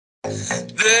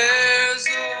There's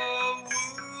a world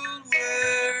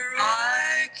where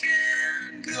I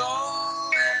can go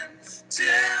and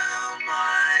tell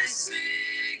my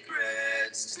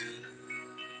secrets to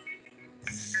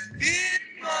in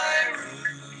my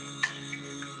room.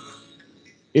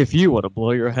 If you want to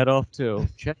blow your head off too,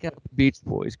 check out the Beach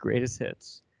Boys' greatest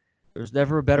hits. There's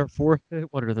never a better fourth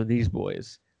hit wonder than these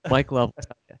boys. Mike Love will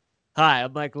tell you. Hi,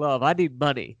 I'm Mike Love. I need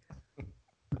money.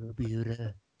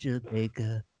 Bermuda,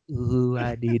 Jamaica. Ooh,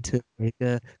 I need to make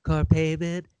a car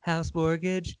payment, house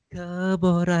mortgage. Come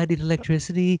on, I need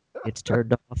electricity. It's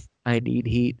turned off. I need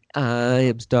heat. I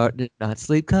am starting to not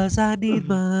sleep because I need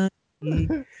money.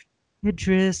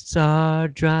 Interests are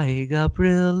drying up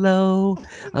real low.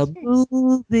 I'm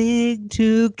moving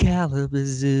to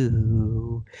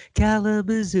Kalamazoo,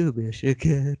 Kalamazoo,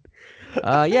 Michigan.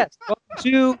 Yes,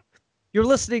 you're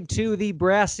listening to the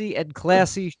Brassy and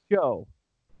Classy Show.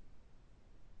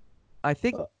 I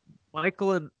think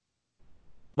Michael and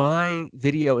my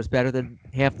video is better than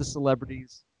half the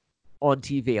celebrities on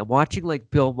TV. I'm watching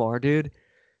like Bill Maher, dude,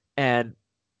 and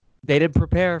they didn't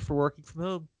prepare for working from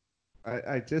home.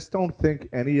 I just don't think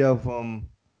any of them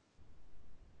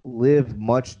live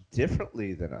much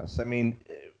differently than us. I mean,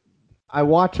 I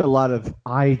watch a lot of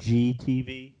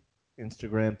IGTV,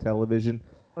 Instagram television,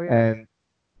 and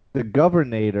the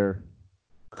governor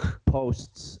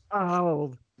posts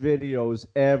videos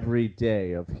every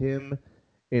day of him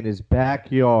in his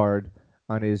backyard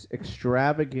on his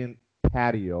extravagant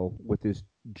patio with his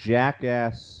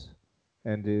jackass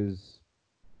and his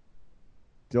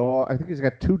dog. I think he's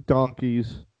got 2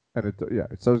 donkeys and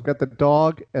so he's got the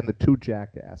dog and the 2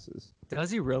 jackasses. Does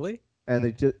he really? And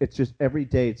it's just every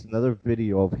day it's another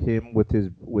video of him with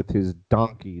his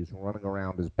donkeys running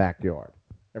around his backyard.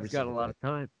 He's got a lot of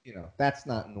time. That's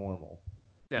not normal.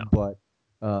 No. But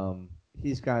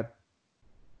he's got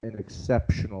an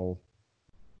exceptional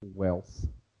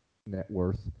net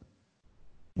worth.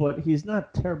 But he's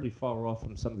not terribly far off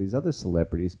from some of these other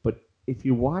celebrities. But if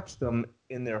you watch them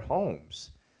in their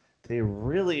homes, they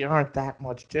really aren't that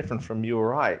much different from you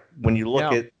or I when you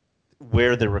look at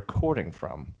where they're recording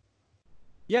from.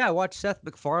 Yeah, I watched Seth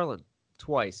MacFarlane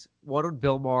twice. One on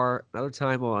Bill Maher, another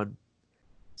time on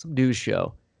some news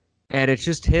show. And it's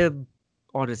just him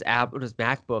on his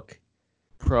MacBook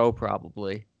Pro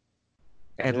probably.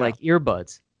 And like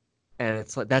earbuds. And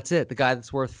it's like that's it. The guy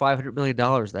that's worth $500 million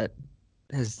that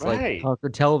has like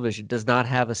conquered television does not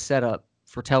have a setup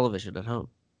for television at home.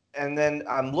 And then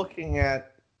I'm looking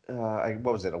at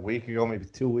what was it, a week ago, maybe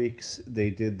 2 weeks, they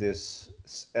did this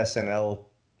SNL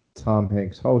Tom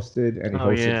Hanks hosted, and he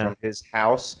hosted from his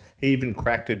house. He even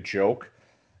cracked a joke.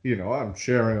 I'm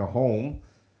sharing a home,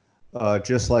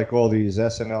 just like all these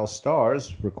SNL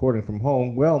stars recording from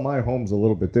home. Well, my home's a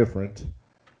little bit different.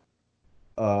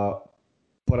 But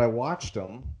I watched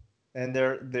them, and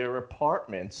their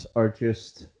apartments are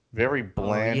just very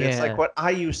bland. It's like what I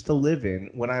used to live in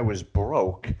when I was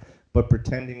broke, but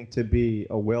pretending to be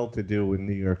a well-to-do in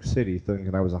New York City,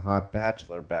 thinking I was a hot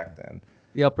bachelor back then.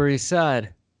 The Upper East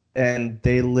Side. And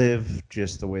they live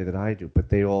just the way that I do, but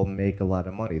they all make a lot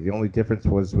of money. The only difference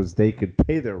was they could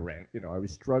pay their rent. I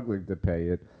was struggling to pay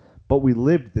it, but we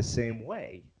lived the same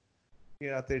way.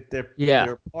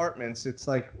 Their apartments, it's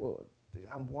like, well,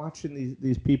 I'm watching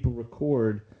these people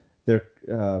record their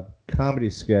comedy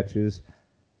sketches,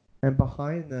 and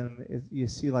behind them you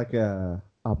see like a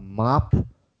mop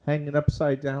hanging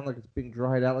upside down, like it's being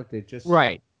dried out, like they just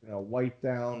wiped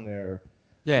down their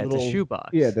it's a shoebox.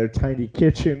 Yeah, their tiny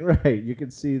kitchen, right? You can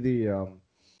see the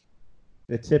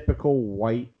typical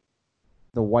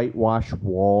whitewash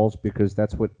walls, because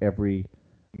that's what every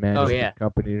management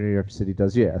company in New York City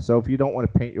does. Yeah, so if you don't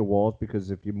want to paint your walls,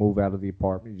 because if you move out of the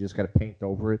apartment, you just got to paint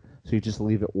over it, so you just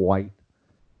leave it white.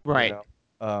 Right.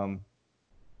 And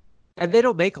they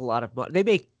don't make a lot of money. They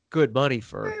make good money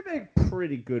They make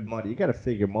pretty good money. You got to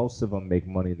figure most of them make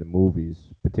money in the movies,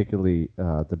 particularly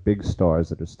the big stars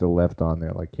that are still left on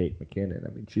there, like Kate McKinnon.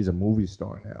 I mean, she's a movie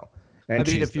star now. And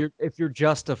if you're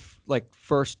just a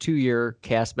first 2-year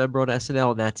cast member on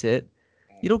SNL and that's it,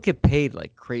 you don't get paid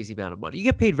like crazy amount of money. You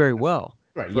get paid very well.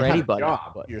 Right, for anybody. Have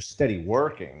a job, you're steady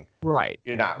working. Right.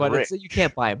 You're not but rich. You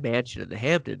can't buy a mansion in the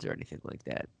Hamptons or anything like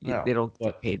that. They don't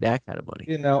get paid that kind of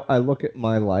money. I look at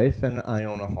my life, and I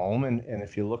own a home, and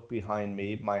if you look behind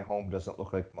me, my home doesn't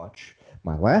look like much.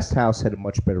 My last house had a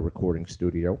much better recording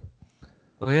studio.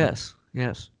 Oh, yes.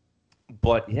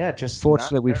 But, just...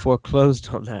 Fortunately, we foreclosed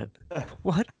on that.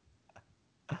 What?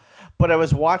 But I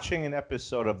was watching an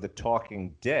episode of The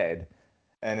Talking Dead,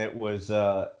 and it was...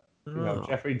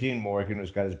 Jeffrey Dean Morgan,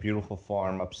 who's got his beautiful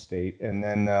farm upstate, and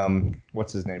then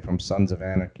what's his name from Sons of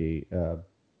Anarchy?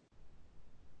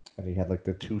 And he had like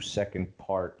the 2-second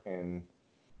part in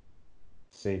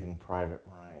Saving Private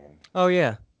Ryan. Oh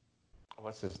yeah.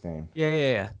 What's his name?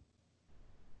 Yeah.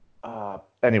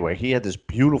 Anyway, he had this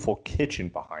beautiful kitchen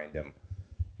behind him.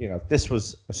 This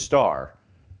was a star.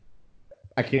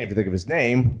 I can't even think of his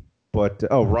name, but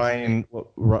Ryan.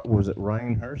 What was it?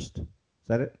 Ryan Hurst? Is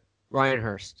that it? Ryan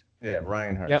Hurst. Yeah,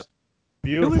 Ryan Hurst. Yep.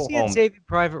 Beautiful Who was he in home. Saving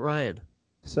Private Ryan?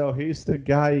 So he's the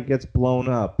guy who gets blown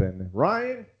up, and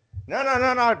Ryan.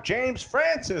 No. James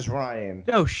Francis Ryan.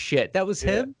 No shit. That was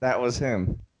him? That was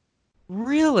him.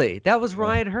 Really? That was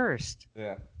Ryan Hurst.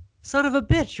 Yeah. Son of a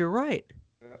bitch, you're right.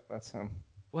 Yeah, that's him.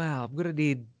 Wow, I'm gonna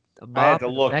need a mop. I had to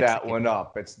and a look that Mexican. one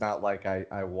up. It's not like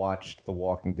I watched The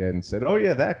Walking Dead and said, "Oh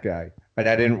yeah, that guy." And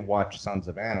I didn't watch Sons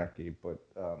of Anarchy, but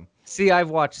See, I've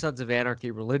watched Sons of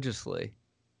Anarchy religiously.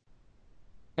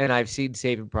 And I've seen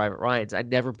Saving Private Ryan's. I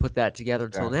never put that together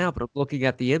until now, but I'm looking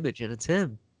at the image and it's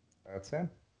him. That's him.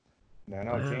 No,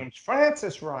 Wow. James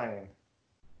Francis Ryan.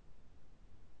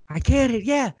 I get it,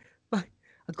 yeah.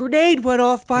 A grenade went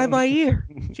off by my ear.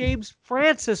 James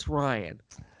Francis Ryan.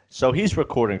 So he's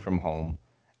recording from home,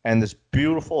 and this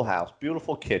beautiful house,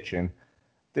 beautiful kitchen.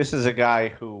 This is a guy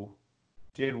who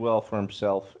did well for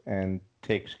himself and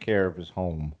takes care of his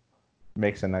home,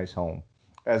 makes a nice home,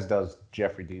 as does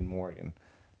Jeffrey Dean Morgan.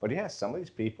 But yeah, some of these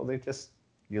people,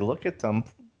 you look at them.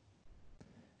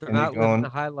 They're not living the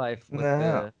high life with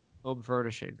the home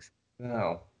furnishings.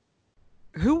 No.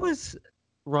 Who was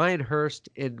Ryan Hurst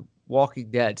in Walking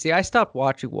Dead? See, I stopped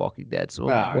watching Walking Dead, so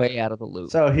I'm way out of the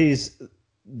loop. So he's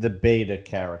the beta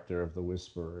character of the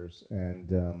Whisperers,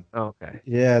 and okay.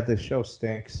 Yeah, the show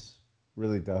stinks.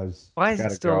 Really does. Why is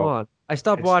it still on? I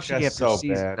stopped watching it after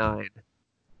season 9.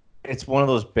 It's one of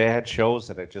those bad shows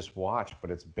that I just watched, but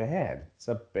it's bad. It's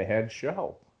a bad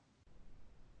show.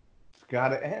 It's got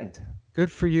to end.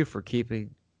 Good for you for keeping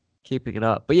it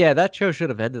up. But yeah, that show should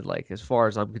have ended, like, as far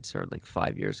as I'm concerned, like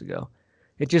 5 years ago.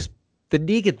 The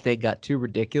Negan thing got too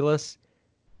ridiculous,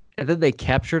 and then they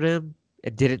captured him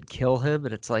and didn't kill him,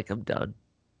 and it's like, I'm done.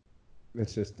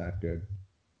 It's just not good.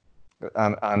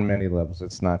 On many levels,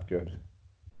 it's not good.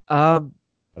 I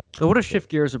want to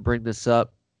shift gears and bring this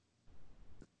up.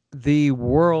 The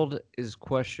world is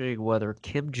questioning whether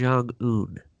Kim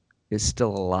Jong-un is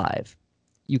still alive.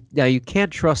 You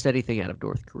can't trust anything out of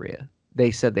North Korea.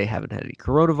 They said they haven't had any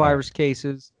coronavirus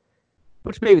cases,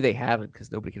 which maybe they haven't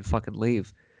because nobody can fucking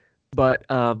leave. But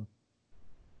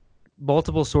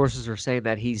multiple sources are saying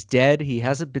that he's dead. He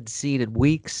hasn't been seen in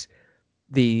weeks.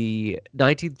 The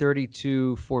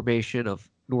 1932 formation of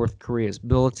North Korea's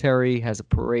military has a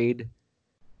parade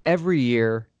every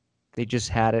year. They just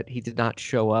had it. He did not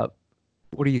show up.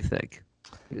 What do you think?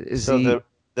 The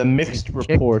mixed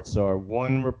reports are,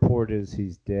 one report is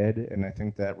he's dead, and I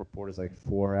think that report is like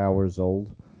 4 hours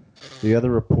old. The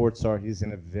other reports are he's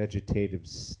in a vegetative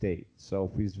state.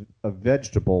 So if he's a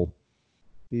vegetable,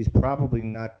 he's probably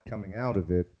not coming out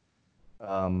of it.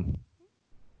 And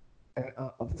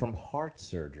from heart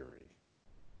surgery.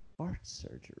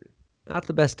 Not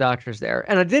the best doctors there.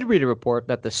 And I did read a report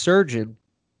that the surgeon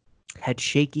had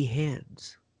shaky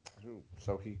hands.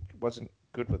 So he wasn't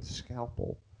good with the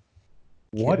scalpel.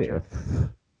 What if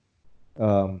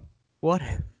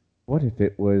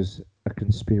it was a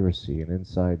conspiracy, an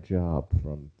inside job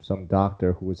from some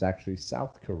doctor who was actually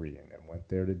South Korean and went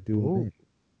there to do him in?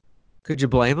 Could you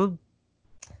blame him?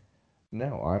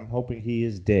 No, I'm hoping he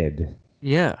is dead.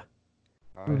 Yeah.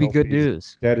 It would be good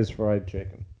news. Dead as fried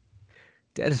chicken.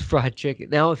 Dead as fried chicken.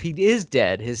 Now, if he is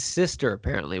dead, his sister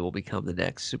apparently will become the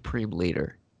next supreme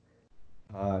leader.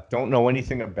 Don't know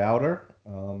anything about her.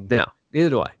 No, neither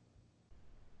do I.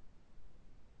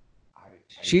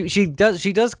 She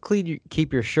does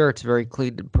keep your shirts very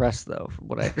clean and pressed, though, from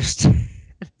what I understand.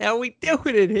 How we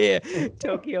doing it here,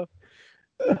 Tokyo?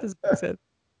 That doesn't make sense.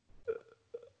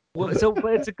 Well,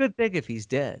 but it's a good thing if he's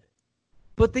dead.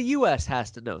 But the U.S.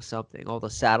 has to know something. All the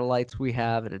satellites we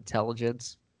have and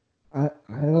intelligence. I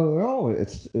don't know.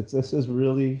 This is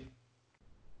really.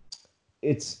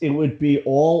 It would be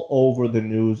all over the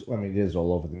news. I mean, it is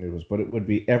all over the news, but it would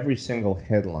be every single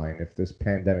headline if this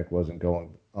pandemic wasn't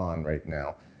going on right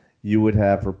now. You would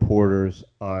have reporters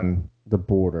on the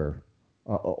border,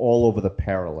 all over the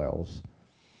parallels,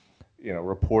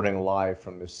 reporting live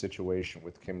from this situation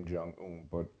with Kim Jong-un.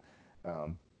 But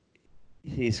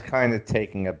he's kind of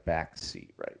taking a back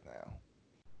seat right now.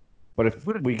 But if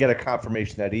we get a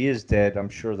confirmation that he is dead, I'm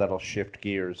sure that'll shift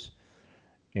gears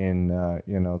in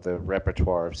the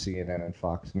repertoire of CNN and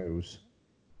Fox News.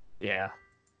 Yeah.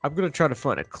 I'm going to try to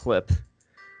find a clip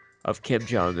of Kim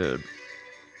Jong-un.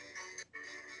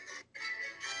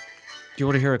 Do you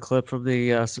want to hear a clip from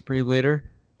the Supreme Leader?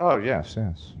 Oh, yes.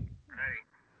 Ready.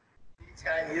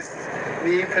 Chinese,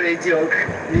 me play joke,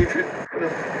 me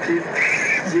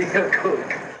drink a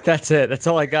Coke. That's it. That's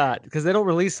all I got. Because they don't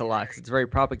release a lot because it's very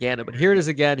propaganda. But here it is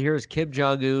again. Here's Kim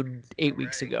Jong-un 8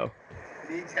 weeks ago.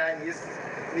 Me Chinese,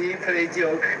 me play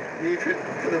joke, me drink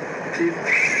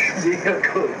a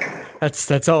Coke.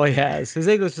 That's all he has. His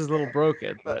English is a little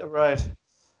broken. But Right.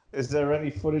 Is there any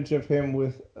footage of him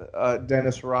with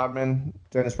Dennis Rodman?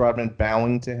 Dennis Rodman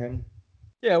bowing to him?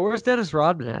 yeah, where's Dennis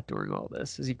Rodman at during all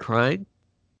this? Is he crying?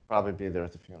 Probably be there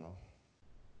at the funeral.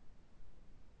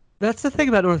 That's the thing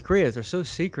about North Korea is they're so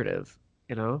secretive,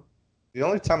 you know? The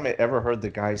only time I ever heard the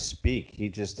guy speak, he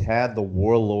just had the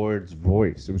warlord's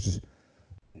voice. It was just,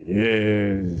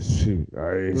 yes,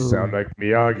 I sound like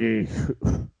Miyagi.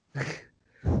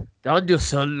 Don't your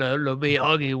son the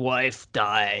Miyagi wife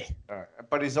die?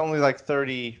 But he's only like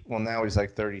 30. Well, now he's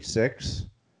like 36.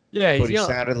 Yeah, he's But he young.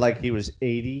 sounded like he was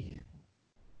 80.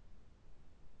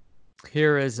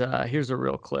 Here's a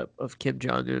real clip of Kim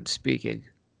Jong-un speaking.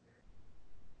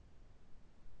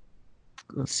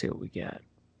 Let's see what we got.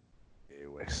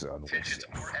 Minutes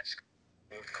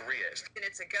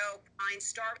ago, Pine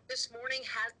Star this morning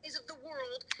has Eyes of the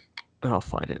World. I'll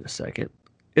find it in a second.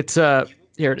 It's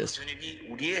here it is.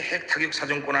 우리의 핵 타격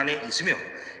사정권 안에 있으며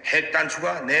핵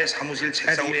단추가 내 사무실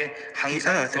책상 위에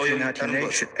항상 Earth of 놓여 있다는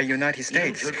것. United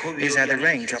States is at the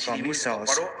range of our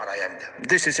missiles. 바로 알아야 합니다.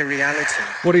 This is a reality.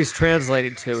 What he's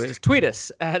translating to is tweet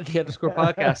us at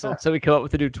 _Podcastle so we come up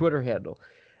with a new Twitter handle.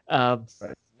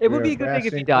 It would be a good thing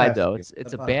if he died, though.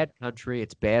 It's a bad country.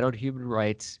 It's bad on human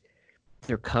rights.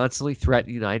 They're constantly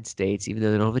threatening the United States, even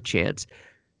though they don't have a chance.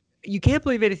 You can't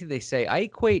believe anything they say. I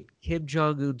equate Kim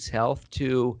Jong-un's health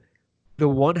to the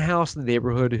one house in the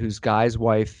neighborhood whose guy's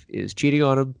wife is cheating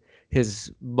on him.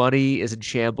 His money is in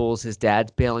shambles. His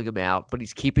dad's bailing him out, but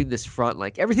he's keeping this front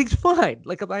like everything's fine.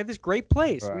 Like I have this great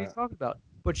place. What are you talking about?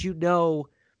 But you know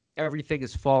everything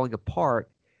is falling apart.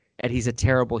 And he's a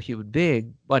terrible human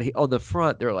being, but on the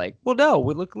front, they're like, well, no,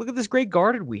 look at this great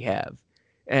garden we have.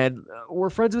 And we're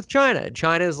friends with China. And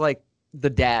China is like the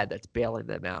dad that's bailing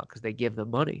them out because they give them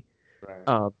money.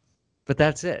 Right. But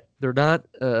that's it. They're not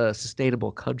a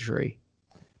sustainable country.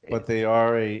 But they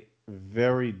are a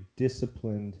very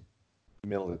disciplined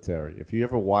military. If you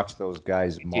ever watch those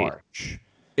guys march,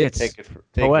 it's take it from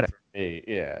me.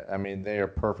 Yeah, I mean, they are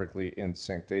perfectly in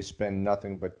sync. They spend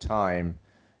nothing but time,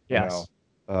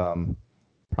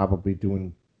 probably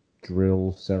doing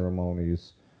drill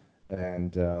ceremonies,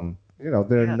 and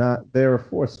they're a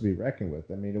force to be reckoned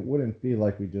with. I mean, it wouldn't be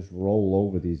like we just roll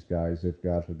over these guys if,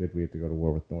 God forbid, we had to go to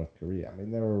war with North Korea. I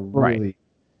mean, they were really,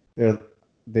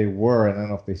 they were, and I don't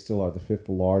know if they still are, the fifth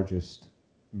largest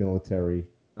military.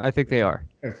 I think they are.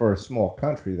 And for a small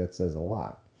country, that says a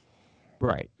lot.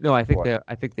 Right. No, I think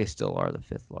they still are the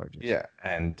fifth largest. Yeah,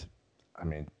 and I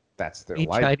mean that's their Me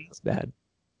life. Chinese man.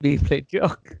 Me play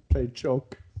joke. Play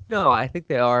joke. No, I think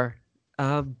they are.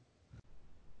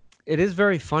 It is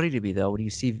very funny to me though when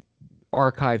you see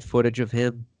archived footage of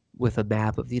him with a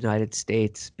map of the United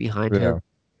States behind him,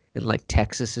 and like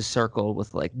Texas is circled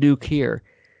with like nuke here.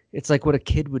 It's like what a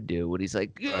kid would do when he's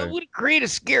like, I want to create a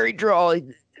scary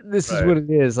drawing. This is what it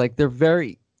is. Like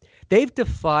they've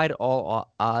defied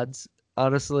all odds,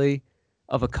 honestly,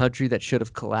 of a country that should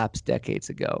have collapsed decades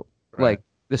ago. Right. Like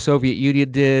the Soviet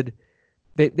Union did.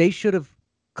 They should have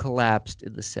collapsed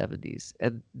in the 70s,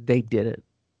 and they didn't.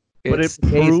 But It's it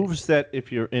amazing. proves that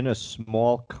if you're in a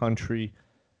small country,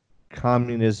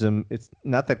 communism, it's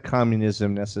not that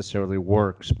communism necessarily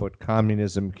works, but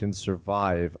communism can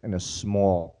survive in a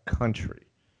small country.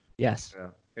 Yes. Yeah.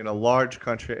 In a large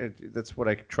country, that's what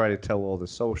I try to tell all the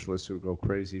socialists who go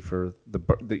crazy for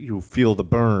that you feel the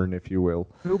burn, if you will.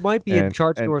 Who might be in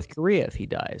charge of North Korea if he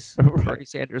dies? Right. Bernie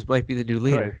Sanders might be the new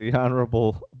leader. Right, the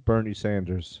Honorable Bernie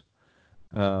Sanders.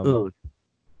 But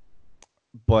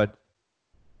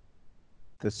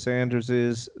the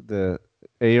Sanderses, the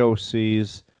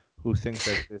AOCs, who think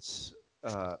that this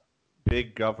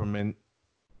big government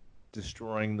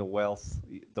destroying the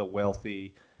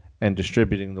wealthy, and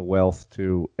distributing the wealth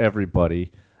to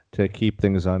everybody to keep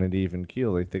things on an even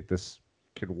keel, they think this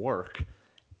could work.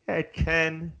 Yeah, it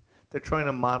can. They're trying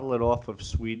to model it off of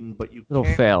Sweden, but you It'll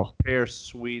can't fail. compare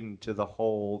Sweden to the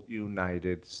whole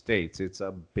United States. It's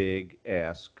a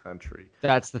big-ass country.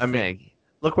 That's the I thing. mean,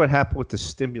 look what happened with the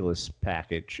stimulus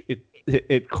package.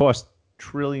 It cost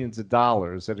trillions of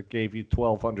dollars, and it gave you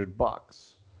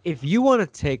 $1,200. If you want to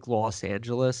take Los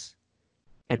Angeles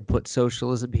and put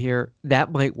socialism here, that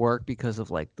might work because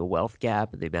of like the wealth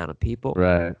gap and the amount of people.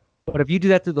 Right. But if you do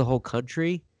that through the whole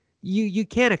country, you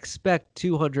can't expect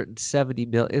 270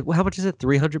 million. How much is it?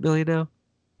 300 million now?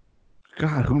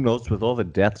 God, who knows with all the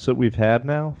deaths that we've had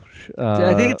now?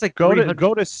 I think it's like go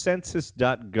 300. to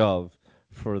census.gov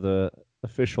for the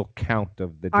official count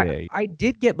of the day. I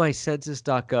did get my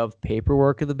census.gov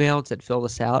paperwork in the mail and said fill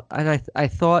this out, and I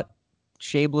thought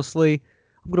shamelessly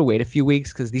I'm gonna wait a few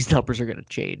weeks because these numbers are gonna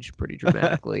change pretty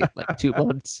dramatically, like 2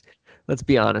 months. Let's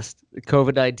be honest,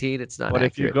 COVID-19, it's not. But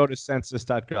accurate. if you go to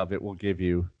census.gov, it will give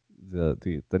you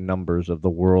the numbers of the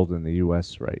world and the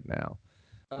U.S. right now.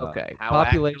 Okay, How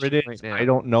population accurate it right is, now. I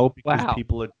don't know because Wow.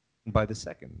 people are by the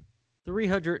second.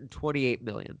 328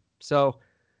 million. So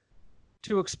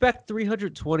to expect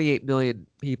 328 million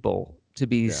people to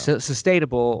be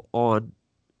sustainable on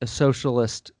a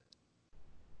socialist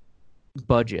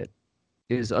budget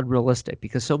is unrealistic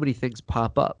because so many things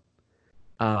pop up.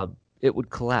 It would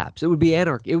collapse. It would be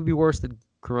anarchy. It would be worse than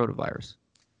coronavirus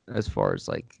as far as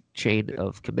like chain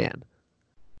of command.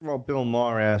 Well, Bill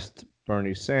Maher asked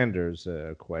Bernie Sanders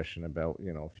a question about,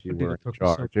 if you Would be were the in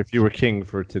purpose charge, if you were king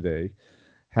for today,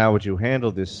 how would you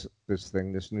handle this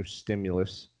thing, this new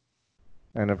stimulus?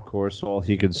 And of course, all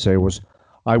he could say was,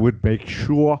 I would make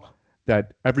sure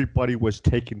that everybody was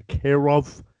taken care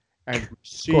of and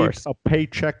received a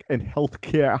paycheck and health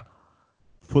care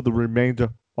for the remainder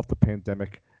of the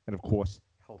pandemic. And of course,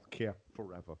 health care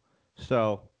forever.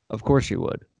 So, of course you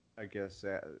would. I guess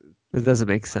it doesn't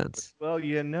make sense. Well,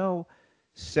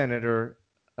 Senator,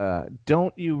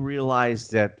 don't you realize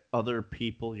that other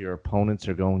people, your opponents,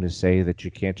 are going to say that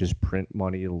you can't just print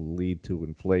money; it'll lead to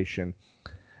inflation,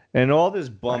 and all this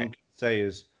bum can say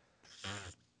is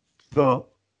the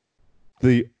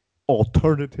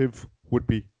alternative would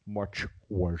be much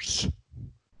worse.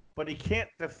 But he can't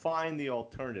define the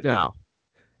alternative. No,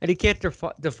 and he can't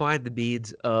define the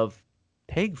needs of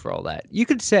paying for all that. You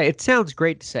could say, it sounds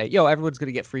great to say, everyone's going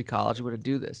to get free college. I'm going to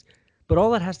do this. But all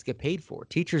that has to get paid for.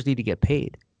 Teachers need to get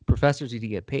paid. Professors need to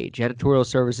get paid. Janitorial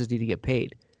services need to get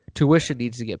paid. Tuition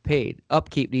needs to get paid.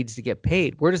 Upkeep needs to get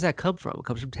paid. Where does that come from? It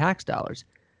comes from tax dollars.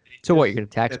 So what, you're going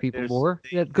to tax people more?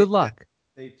 Good luck.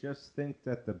 They just think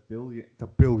that the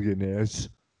billionaires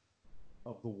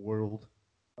of the world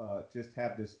just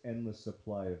have this endless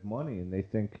supply of money, and they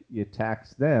think you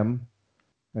tax them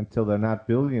until they're not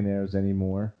billionaires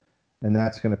anymore, and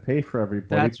that's going to pay for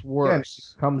everybody. That's worse. Again,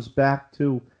 it comes back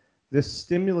to this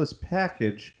stimulus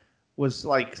package was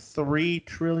like $3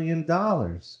 trillion.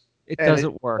 It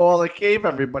doesn't work. All it gave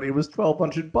everybody was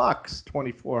 $1,200,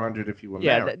 $2,400 if you were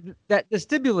married. That the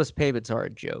stimulus payments are a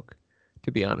joke,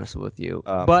 to be honest with you.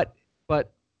 But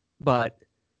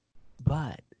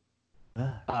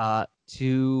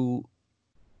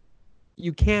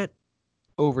you can't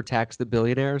overtax the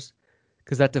billionaires,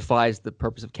 because that defies the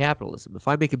purpose of capitalism. If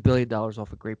I make $1 billion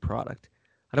off a great product,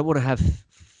 I don't want to have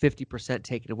 50%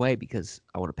 taken away because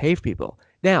I want to pay for people.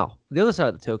 Now, the other side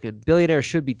of the token, billionaires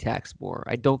should be taxed more.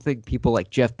 I don't think people like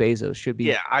Jeff Bezos should be.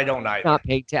 Yeah, I don't either. Not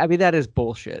paying I mean, that is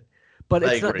bullshit. But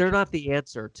it's not, they're not the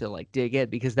answer to like dig in,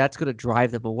 because that's going to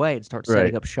drive them away and start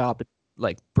setting up shop in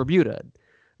like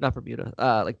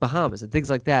like Bahamas and things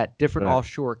like that, different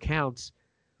offshore accounts,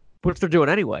 which they're doing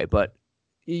anyway. But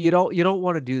you don't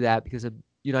want to do that because the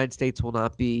United States will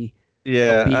not be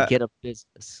a beacon of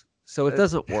business. So it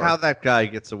doesn't work. How that guy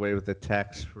gets away with the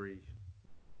tax-free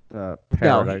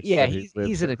paradise?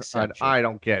 He's an exception. I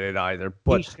don't get it either.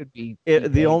 But he should be.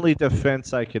 The only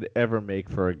defense I could ever make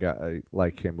for a guy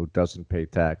like him who doesn't pay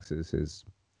taxes is,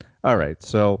 all right.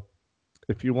 So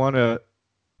if you want to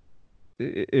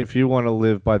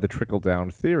live by the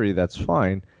trickle-down theory, that's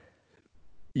fine.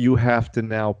 You have to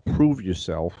now prove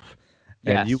yourself.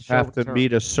 And you have to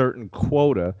meet a certain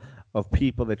quota of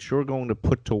people that you're going to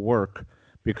put to work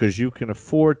because you can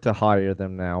afford to hire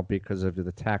them now because of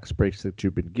the tax breaks that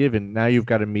you've been given. Now you've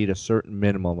got to meet a certain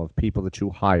minimum of people that you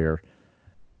hire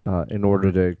in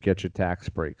order to get your tax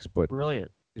breaks. But brilliant.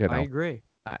 I agree.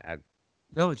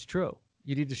 No, it's true.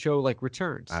 You need to show like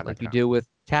returns, like you do with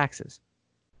taxes.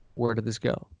 Where did this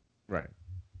go? Right.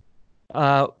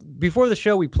 Before the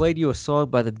show, we played you a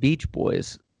song by the Beach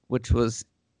Boys, which was.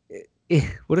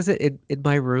 What is it? In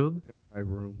My Room? My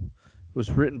Room. It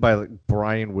was written by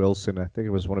Brian Wilson. I think it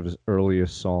was one of his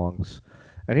earliest songs.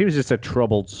 And he was just a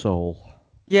troubled soul.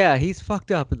 Yeah, he's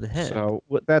fucked up in the head. So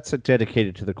that's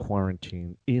dedicated to the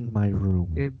quarantine. In My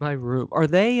Room. In My Room. Are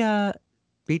they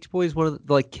Beach Boys, one of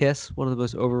the, like Kiss, one of the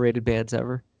most overrated bands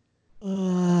ever?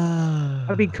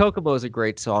 I mean, Kokomo is a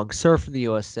great song. Surf in the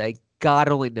USA, God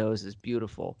only knows, is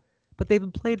beautiful. But they've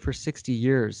been played for 60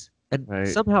 years and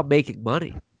somehow making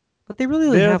money. But they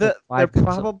really have they're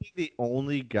probably the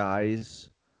only guys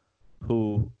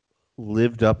who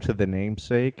lived up to the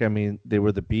namesake. I mean, they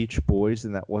were the Beach Boys,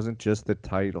 and that wasn't just the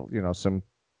title. Some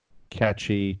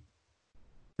catchy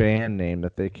band name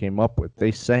that they came up with.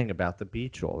 They sang about the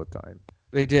beach all the time.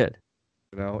 They did.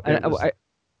 You know, I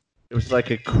it was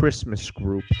like a Christmas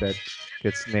group that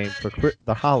gets named for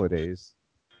the holidays.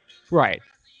 Right.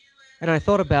 And I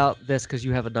thought about this because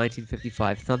you have a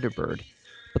 1955 Thunderbird.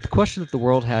 But the question that the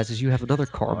world has is you have another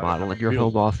car model in your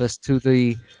home office to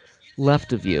the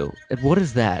left of you. And what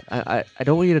is that? I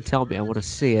don't want you to tell me. I want to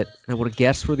see it. And I want to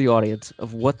guess for the audience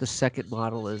of what the second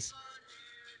model is.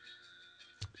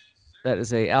 That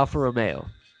is a Alfa Romeo.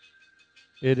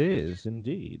 It is,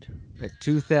 indeed. At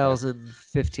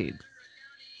 2015.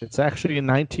 It's actually in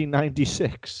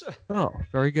 1996. Oh,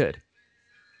 very good.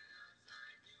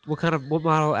 What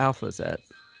model Alpha is that?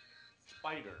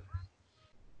 Spider.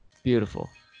 Beautiful.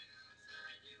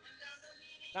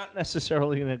 Not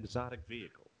necessarily an exotic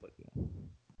vehicle, but yeah.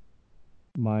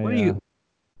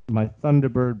 My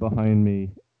Thunderbird behind me.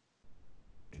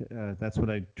 That's what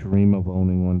I dream of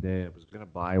owning one day. I was gonna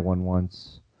buy one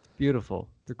once. Beautiful.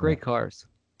 They're great cars.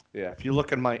 Yeah, if you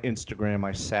look at my Instagram,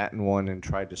 I sat in one and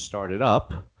tried to start it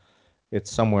up.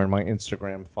 It's somewhere in my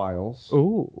Instagram files.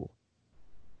 Ooh.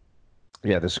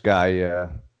 Yeah, this guy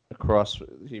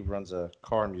he runs a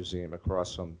car museum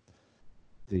across from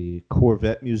the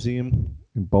Corvette Museum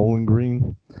in Bowling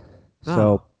Green.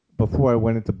 So before I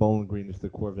went into Bowling Green to the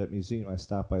Corvette Museum, I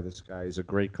stopped by this guy. He's a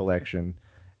great collection.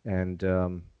 And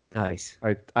nice.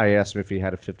 I asked him if he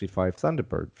had a 55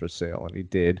 Thunderbird for sale, and he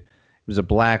did. It was a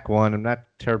black one. I'm not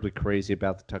terribly crazy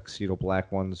about the tuxedo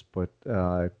black ones, but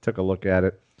I took a look at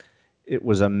it. It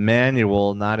was a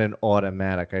manual, not an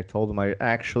automatic. I told him I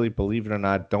actually, believe it or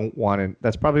not, don't want it.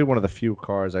 That's probably one of the few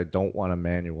cars I don't want a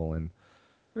manual in.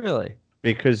 Really?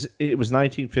 Because it was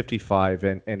 1955,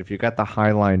 and if you got the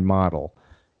Highline model,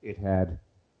 it had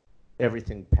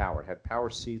everything power. It had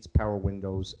power seats, power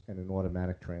windows, and an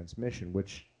automatic transmission,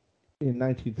 which in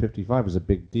 1955 was a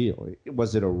big deal.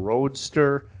 Was it a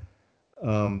roadster?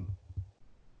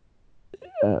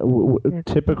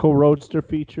 Typical roadster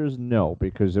features? No,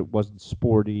 because it wasn't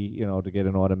sporty, to get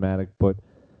an automatic. But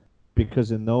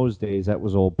because in those days that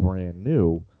was all brand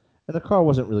new, and the car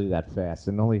wasn't really that fast.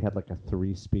 It only had like a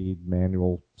 3-speed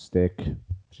manual stick.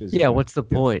 Which is, what's the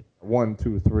point? 1,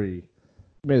 2, 3. You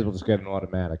may as well just get an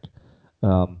automatic.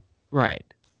 Right.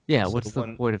 Yeah, so what's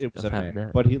the point of having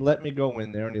that? But he let me go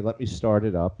in there and he let me start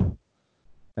it up.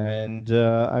 And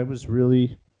I was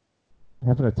really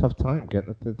having a tough time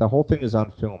getting it. The whole thing is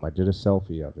on film. I did a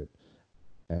selfie of it.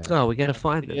 And we got to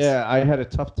find this. Yeah, I had a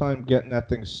tough time getting that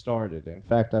thing started. In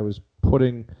fact, I was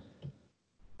putting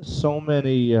so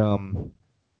many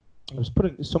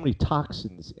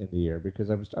toxins in the air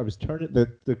because I was turning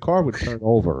the car would turn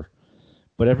over.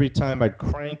 But every time I'd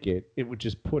crank it, it would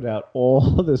just put out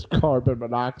all this carbon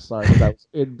monoxide that was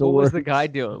indoors. What was the guy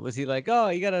doing? Was he like, oh,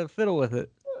 you got to fiddle with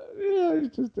it? Yeah,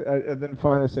 and then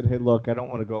finally I said, hey, look, I don't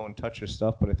want to go and touch your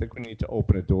stuff, but I think we need to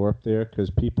open a door up there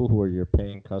because people who are your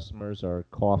paying customers are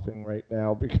coughing right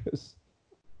now because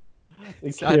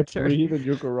they can't breathe in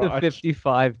your garage. The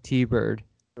 55 T-Bird.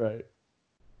 Right.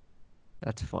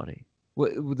 That's funny.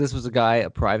 This was a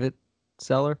private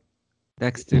seller?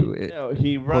 Next to it. No,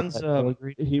 he runs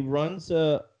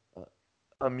a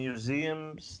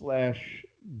museum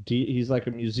 / he's like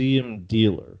a museum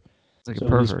dealer. It's like so a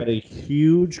pervert. He's got a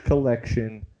huge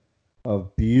collection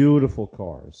of beautiful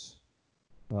cars,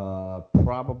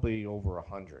 probably over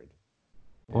 100.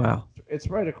 Wow. It's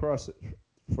right across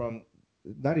from,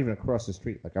 not even across the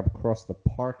street, like up across the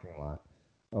parking lot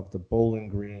of the Bowling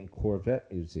Green Corvette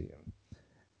Museum.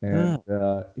 And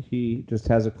he just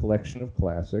has a collection of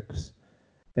classics.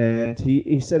 And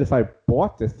he said if I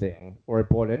bought the thing, or I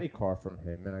bought any car from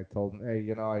him, and I told him,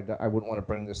 hey, I wouldn't want to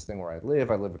bring this thing where I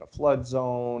live. I live in a flood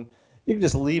zone. You can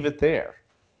just leave it there.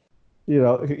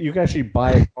 You can actually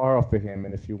buy a car off of him,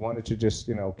 and if you wanted to just,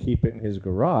 keep it in his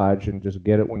garage and just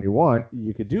get it when you want,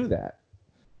 you could do that.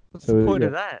 What's the point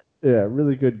of that? Yeah,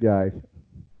 really good guy.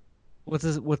 What's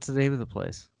the name of the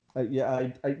place?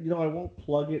 I won't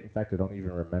plug it. In fact, I don't even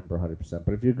remember 100%.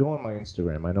 But if you go on my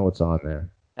Instagram, I know it's on there.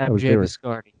 MJ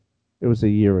Biscardi. It was a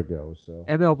year ago, so.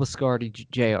 ML Biscardi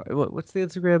Jr. What's the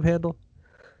Instagram handle?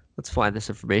 Let's find this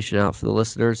information out for the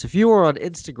listeners. If you are on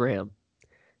Instagram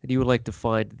and you would like to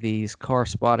find these car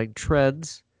spotting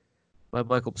trends by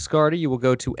Michael Biscardi, you will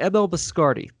go to ML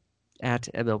Biscardi at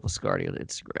ML Biscardi on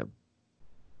Instagram.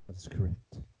 That's correct.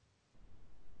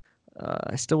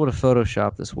 I still want to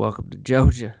Photoshop this welcome to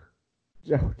Georgia.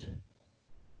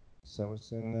 So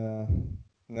it's in.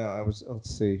 Let's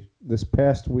see. This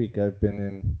past week I've been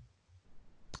in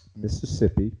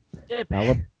Mississippi,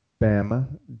 Alabama,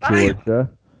 Georgia,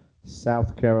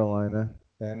 South Carolina,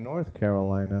 and North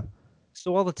Carolina.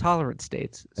 So all the tolerant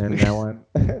states. And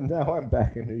now I'm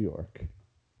back in New York.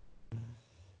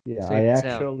 Yeah, Safe I and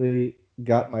sound. actually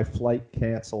got my flight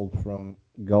canceled from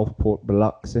Gulfport,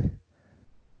 Biloxi.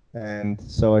 And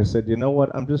so I said, you know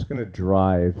what? I'm just going to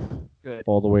drive Good.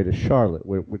 all the way to Charlotte,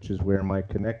 which is where my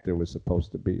connector was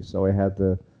supposed to be. So I had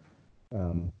the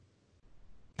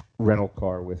rental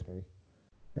car with me.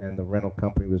 And the rental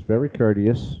company was very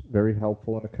courteous, very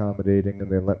helpful and accommodating, and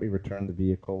they let me return the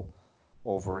vehicle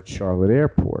over at Charlotte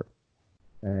Airport.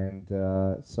 And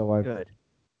so I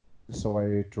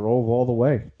drove all the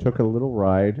way, took a little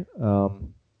ride.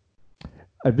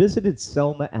 I visited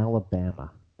Selma,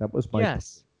 Alabama. That was my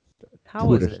How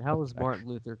was Twitter it? How was Martin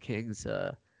Luther King's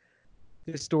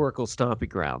historical stomping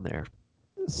ground there?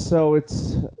 So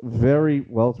it's very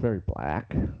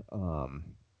black,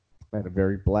 and a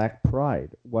very black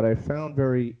pride. What I found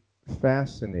very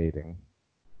fascinating,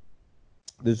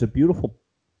 there's a beautiful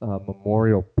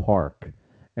memorial park,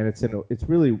 and it's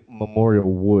really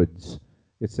Memorial Woods.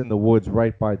 It's in the woods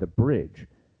right by the bridge,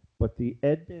 but the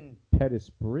Edmund Pettus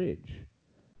Bridge.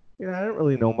 You know, I didn't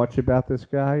really know much about this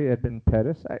guy, Edmund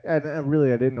Pettus. I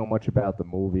didn't know much about the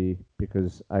movie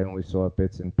because I only saw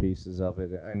bits and pieces of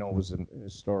it. I know it was an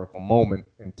historical moment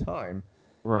in time.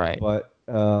 Right. But,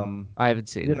 I haven't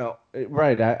seen it.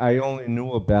 Right. I only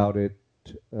knew about it,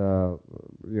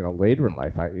 later in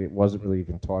life. It wasn't really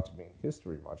even taught to me in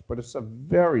history much. But it's a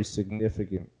very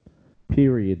significant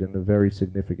period in a very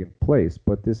significant place.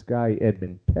 But this guy,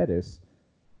 Edmund Pettus,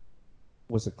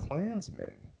 was a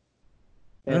Klansman.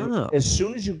 And as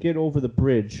soon as you get over the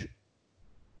bridge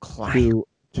to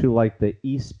like the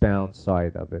eastbound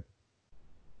side of it,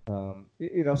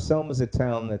 Selma's a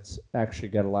town that's actually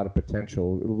got a lot of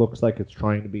potential. It looks like it's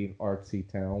trying to be an artsy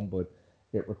town, but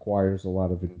it requires a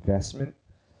lot of investment.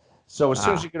 So as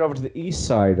soon as you get over to the east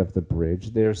side of the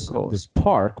bridge, there's this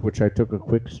park, which I took a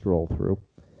quick stroll through.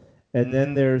 And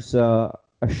then there's a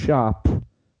shop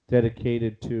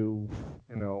dedicated to,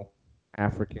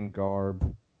 African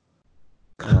garb.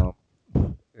 Run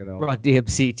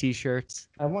DMC T-shirts.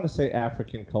 I want to say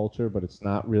African culture, but it's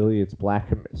not really. It's Black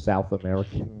South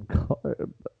American.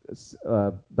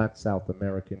 Not South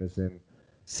American, as in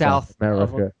South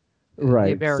America,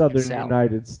 right? Southern South.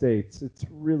 United States. It's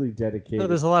really dedicated. No,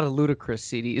 there's a lot of ludicrous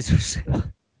CDs.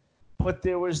 But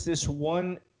there was this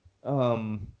one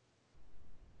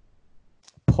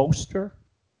poster,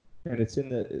 and it's in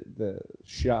the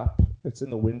shop. It's in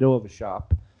the window of a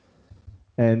shop.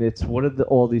 And it's what do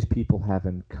all these people have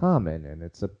in common? And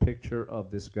it's a picture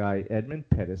of this guy, Edmund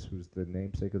Pettus, who's the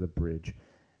namesake of the bridge,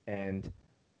 and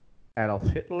Adolf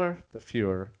Hitler, the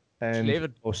Fuhrer, and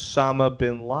Osama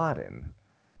bin Laden.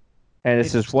 And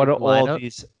it says, what do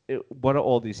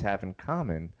all these have in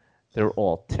common? They're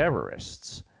all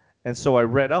terrorists. And so I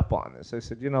read up on this. I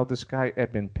said, this guy,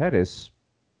 Edmund Pettus,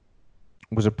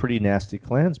 was a pretty nasty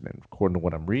Klansman, according to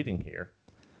what I'm reading here.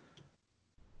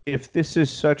 If this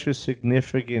is such a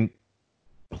significant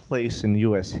place in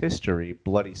U.S. history,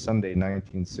 Bloody Sunday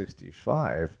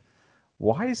 1965,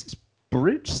 why is this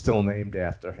bridge still named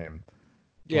after him?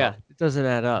 Yeah, it doesn't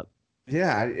add up.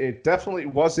 Yeah, it definitely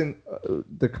wasn't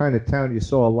the kind of town you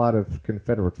saw a lot of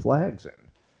Confederate flags in.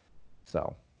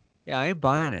 So. Yeah, I ain't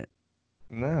buying it.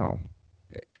 No.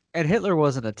 And Hitler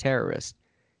wasn't a terrorist.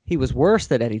 He was worse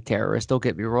than any terrorist, don't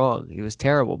get me wrong. He was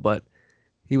terrible, but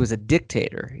he was a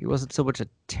dictator. He wasn't so much a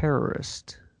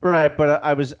terrorist. Right, but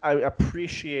I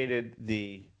appreciated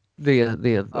the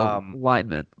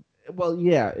alignment. Well,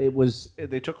 yeah, it was.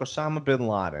 They took Osama bin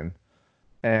Laden,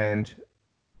 and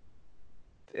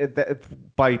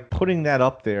by putting that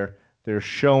up there, they're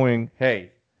showing,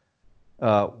 hey,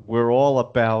 we're all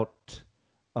about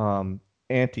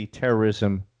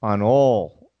anti-terrorism on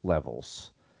all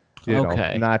levels.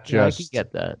 Not just. I can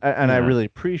get that, and I really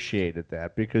appreciated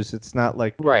that because it's not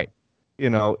like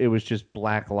it was just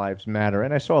Black Lives Matter,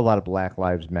 and I saw a lot of Black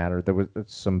Lives Matter. There was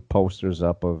some posters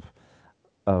up of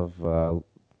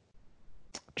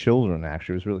children.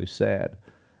 Actually, it was really sad,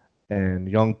 and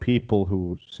young people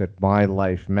who said "My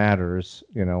life matters,"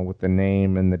 with the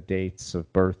name and the dates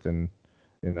of birth and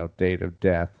date of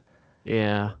death.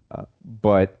 Yeah,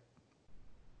 but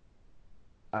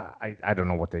I don't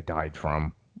know what they died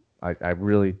from. I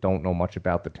really don't know much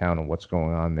about the town and what's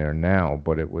going on there now,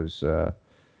 but it was a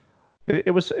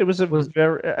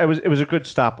good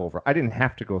stopover. I didn't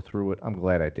have to go through it. I'm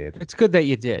glad I did. It's good that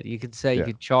you did. You could say you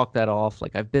could chalk that off.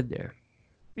 Like, I've been there.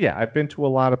 Yeah, I've been to a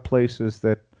lot of places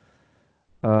that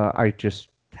I just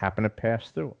happen to pass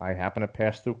through. I happen to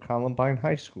pass through Columbine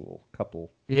High School a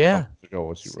couple months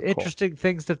ago, as you recall. Interesting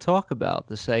things to talk about.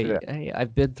 To say, hey,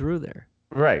 I've been through there.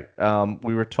 Right.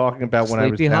 We were talking about when I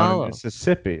was down in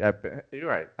Mississippi. You're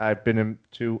right. I've been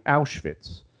to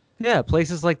Auschwitz. Yeah,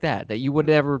 places like that you would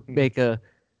never make a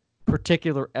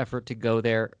particular effort to go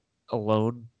there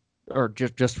alone, or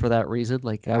just for that reason.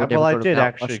 Like I would Well, never I go to did Mount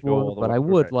actually go Rushmore, all the but way. I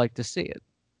would Right. like to see it.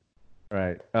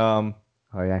 Right.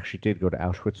 I actually did go to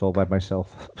Auschwitz all by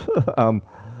myself. um,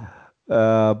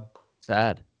 uh,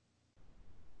 Sad,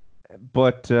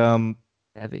 but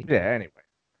heavy. yeah. Anyway,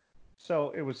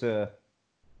 so it was an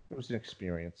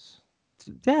experience.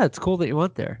 Yeah, it's cool that you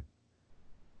went there.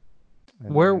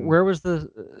 And Where then- where was the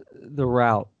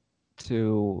route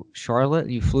to Charlotte?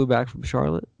 You flew back from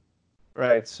Charlotte?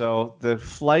 Right. So the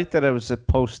flight that I was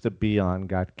supposed to be on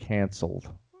got canceled.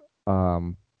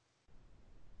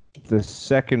 The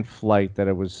second flight that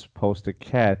I was supposed to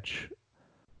catch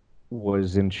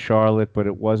was in Charlotte, but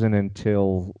it wasn't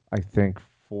until I think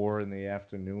 4 in the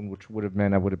afternoon, which would have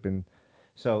meant I would have been.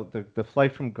 So the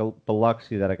flight from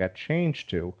Biloxi that I got changed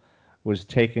to was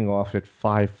taking off at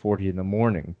 5:40 in the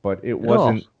morning, but it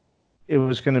wasn't. It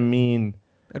was going to mean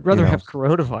I'd rather you know, have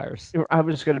coronavirus. I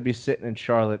was going to be sitting in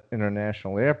Charlotte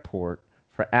International Airport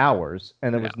for hours,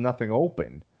 and there was nothing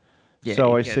open. Yeah, So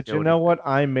you I can't said, do you know what?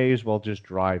 I may as well just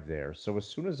drive there. So as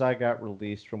soon as I got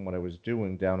released from what I was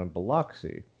doing down in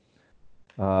Biloxi,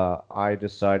 I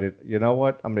decided, you know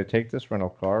what? I'm going to take this rental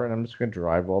car, and I'm just going to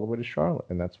drive all the way to Charlotte.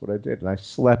 And that's what I did. And I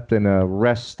slept in a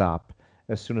rest stop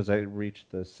as soon as I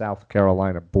reached the South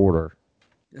Carolina border.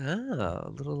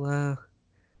 Oh, little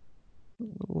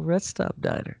red stop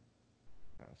diner.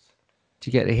 Did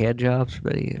you get any hand jobs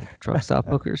from any truck stop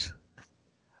hookers?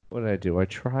 What did I do? I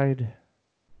tried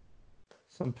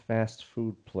some fast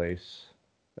food place.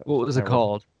 What was it terrible.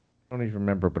 called? I don't even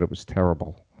remember, but it was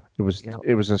terrible. It was Yeah.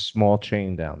 it was a small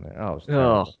chain down there. Oh, it was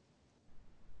terrible.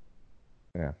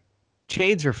 Yeah.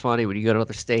 Chains are funny when you go to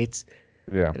other states.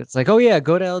 Yeah. And it's like, oh yeah,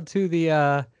 go down to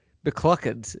the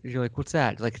McCluckins. You're like, what's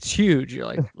that? You're like, it's huge. You're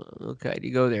like, okay. And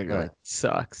you go there and you're Right. like,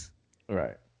 sucks.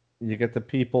 Right. You get the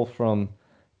people from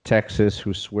Texas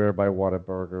who swear by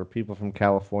Whataburger. People from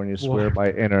California swear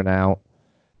by In-N-Out.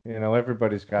 You know,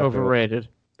 everybody's got Overrated.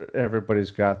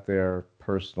 everybody's got their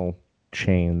personal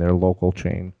chain, their local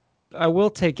chain. I will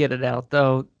take In-N-Out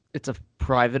though. It's a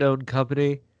private owned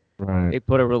company. Right. They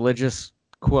put a religious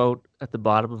quote at the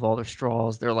bottom of all their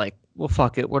straws. They're like, well,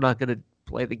 fuck it. We're not going to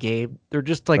play the game. They're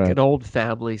just like Right. an old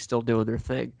family still doing their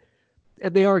thing.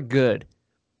 And they are good.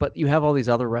 But you have all these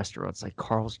other restaurants like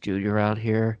Carl's Jr. out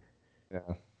here Yeah.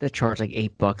 that charge like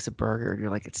 $8 a burger. And you're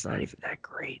like, it's not even that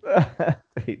great.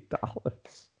 $8.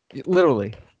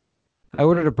 Literally. I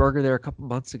ordered a burger there a couple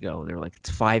months ago and they were like,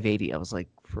 it's $5.80. I was like,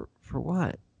 for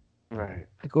what? Right.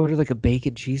 I ordered like a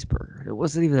bacon cheeseburger. And it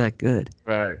wasn't even that good.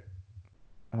 Right.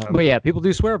 But yeah, people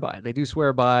do swear by it. They do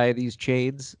swear by these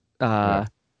chains. Yeah.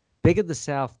 Big in the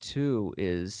South too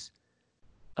is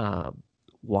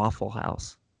Waffle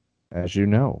House. As you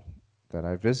know, that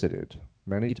I visited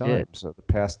many You times over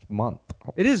the past month.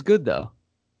 It is good though.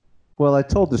 Well, I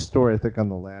told the story, I think, on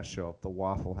the last show of the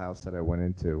Waffle House that I went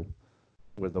into,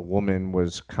 where the woman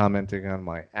was commenting on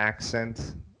my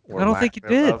accent. Or I don't lack think you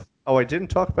thereof. did. Oh, I didn't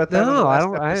talk about that on the No, last I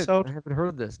don't. episode? I haven't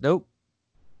heard this. Nope.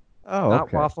 Oh, Not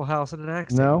okay. Waffle House in an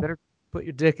accent. No? You better put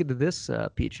your dick into this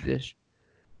peach dish.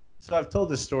 So I've told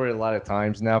this story a lot of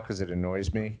times now because it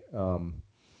annoys me.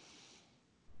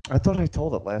 I thought I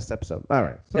told it last episode. All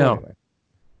right. So No. anyway,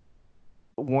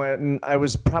 when I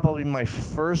was probably my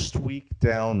first week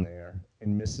down there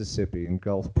in Mississippi in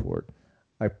Gulfport,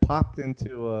 I popped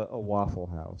into a Waffle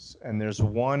House, and there's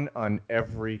one on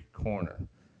every corner.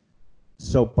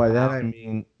 So by that I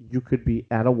mean you could be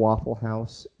at a Waffle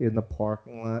House in the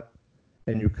parking lot,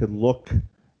 and you could look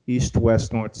east,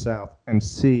 west, north, south, and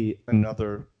see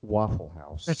another Waffle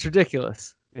House. That's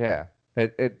ridiculous. Yeah,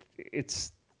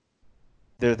 it's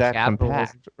they're that Capitalism.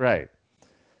 compact, right?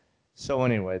 So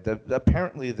anyway,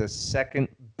 apparently the second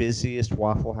busiest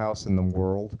Waffle House in the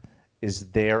world is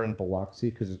there in Biloxi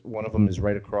because one of them is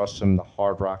right across from the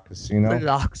Hard Rock Casino.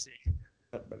 Biloxi.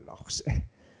 Biloxi.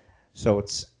 So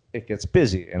it gets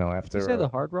busy, you know. After Did you say the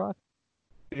Hard Rock?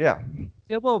 yeah,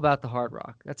 Yeah, well, about the Hard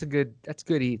Rock. That's good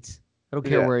eats. I don't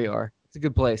care Yeah. where you are. It's a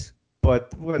good place.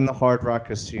 but when the Hard Rock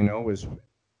Casino is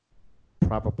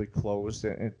probably closed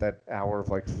at that hour of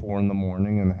like 4 in the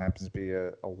morning, and there happens to be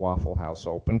a Waffle House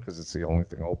open because it's the only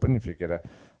thing open. If you get a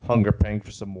hunger pang for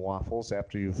some waffles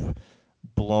after you've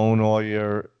blown all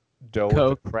your dough at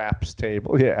Coke. the craps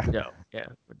table, yeah. No.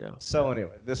 So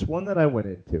anyway, this one that I went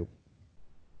into,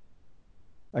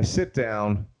 I sit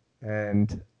down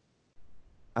and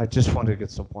I just wanted to get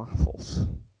some waffles.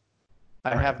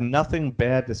 I have nothing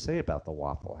bad to say about the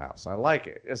Waffle House. I like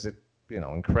it. Is it,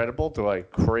 incredible? Do I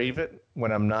crave it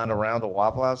when I'm not around the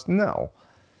Waffle House? No.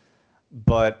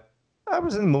 But I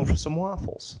was in the mood for some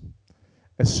waffles.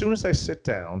 As soon as I sit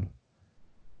down,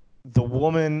 the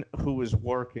woman who was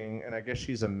working, and I guess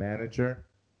she's a manager.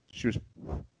 She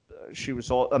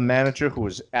was a manager who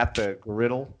was at the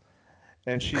griddle,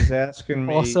 and she's asking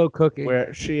me Also cooking.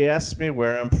 where she asks me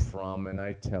where I'm from, and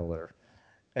I tell her,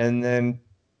 and then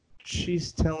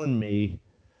she's telling me,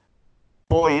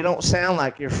 "Boy, you don't sound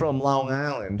like you're from Long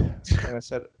Island." And I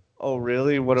said, "Oh,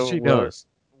 really? What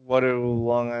do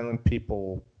Long Island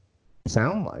people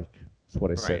sound like?" That's what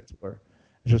I said to her.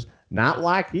 She goes, "Not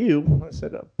like you." I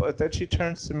said, but then she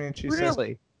turns to me and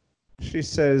she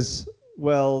says,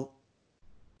 well,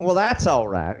 that's all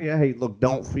right. Yeah, hey, look,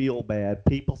 don't feel bad.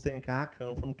 People think I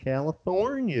come from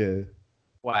California.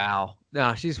 Wow.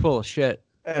 No, she's full of shit.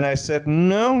 And I said,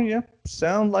 no, you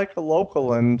sound like a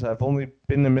local, and I've only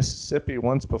been to Mississippi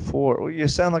once before. Well, you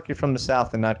sound like you're from the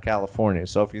South and not California.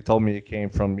 So if you told me you came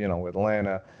from,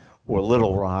 Atlanta or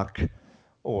Little Rock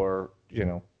or,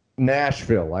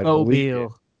 Nashville, I believe it.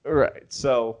 Right.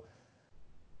 So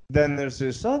then there's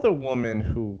this other woman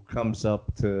who comes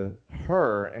up to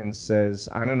her and says,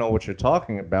 I don't know what you're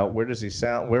talking about. Where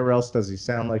else does he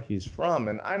sound like he's from?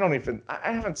 And I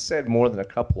haven't said more than a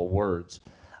couple of words.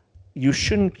 You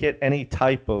shouldn't get any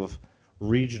type of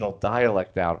regional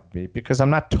dialect out of me because I'm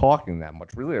not talking that much.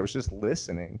 Really, I was just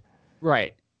listening.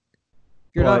 Right.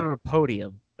 You're not on a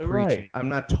podium. Right. I'm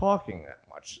not talking that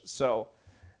much. So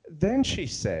then she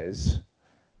says,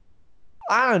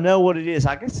 I don't know what it is.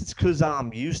 I guess it's because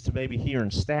I'm used to maybe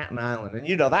hearing Staten Island.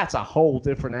 And, that's a whole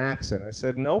different accent. I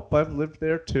said, nope, I've lived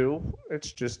there too.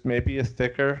 It's just maybe a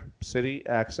thicker city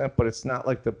accent, but it's not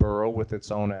like the borough with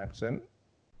its own accent.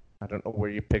 I don't know where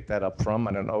you picked that up from.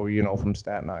 I don't know from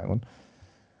Staten Island.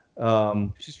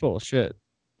 She's full of shit.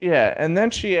 Yeah, and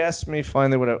then she asked me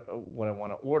finally what I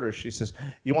want to order. She says,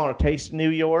 you want a taste of New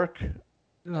York?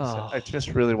 I said, I just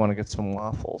really want to get some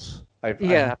waffles.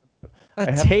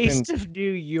 A taste of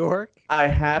New York? I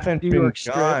haven't been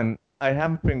gone. I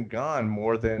haven't been gone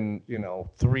more than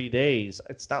 3 days.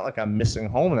 It's not like I'm missing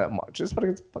home that much. Just want to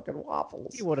get some fucking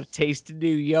waffles. You want a taste of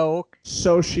New York?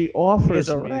 So she offers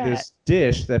me this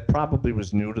dish that probably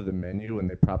was new to the menu, and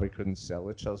they probably couldn't sell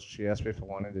it. So she asked me if I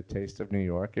wanted a taste of New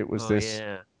York. It was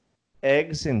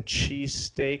eggs and cheese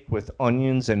steak with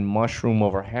onions and mushroom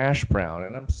over hash brown,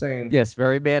 and I'm saying yes,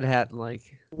 very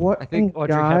Manhattan-like. What? I think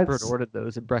Audrey Hepburn ordered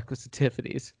those at breakfast at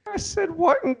Tiffany's. I said,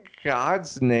 what in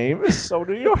God's name is so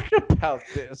New York about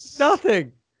this?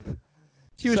 Nothing.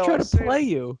 She was trying to play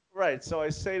you. Right. So I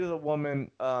say to the woman,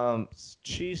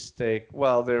 cheesesteak.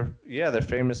 Well, they're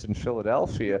famous in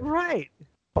Philadelphia. Right.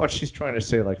 But she's trying to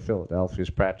say like Philadelphia is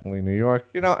practically New York,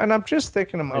 and I'm just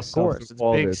thinking to myself, of course, it's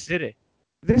a big city.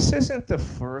 This isn't the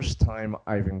first time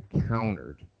I've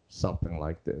encountered something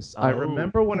like this. I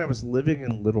remember when I was living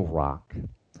in Little Rock,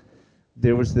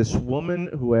 there was this woman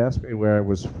who asked me where I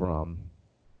was from.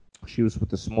 She was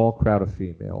with a small crowd of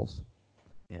females.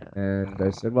 Yeah. And I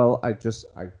said, well,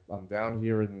 I'm down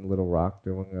here in Little Rock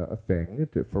doing a thing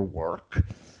for work. I'm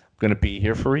going to be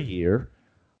here for a year.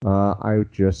 I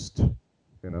just,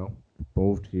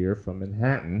 moved here from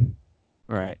Manhattan.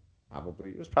 Right.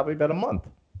 It was probably about a month.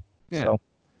 Yeah. So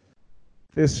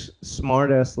this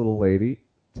smart-ass little lady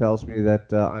tells me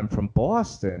that I'm from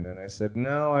Boston, and I said,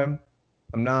 no, I'm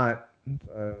not.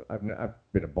 I've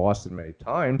been to Boston many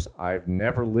times. I've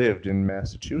never lived in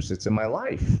Massachusetts in my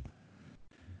life.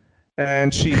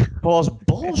 And she calls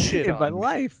bullshit in my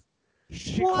life.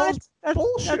 She calls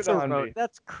bullshit on me.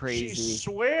 That's crazy. She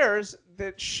swears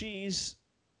that she's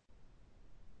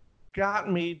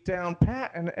got me down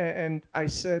pat, and I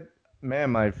said,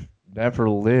 ma'am, I've never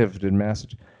lived in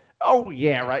Massachusetts. Oh,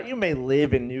 yeah, right. You may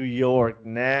live in New York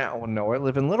now. Oh, no, I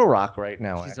live in Little Rock right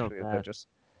now, actually.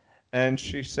 And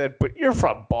she said, but you're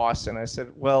from Boston. I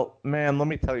said, well, ma'am, let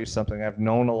me tell you something. I've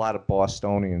known a lot of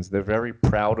Bostonians. They're very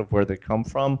proud of where they come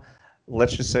from.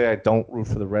 Let's just say I don't root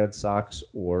for the Red Sox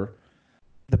or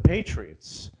the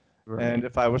Patriots. Right. And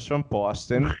if I was from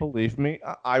Boston, believe me,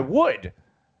 I would.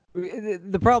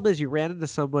 The problem is you ran into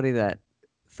somebody that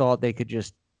thought they could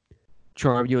just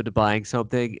charm you into buying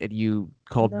something, and you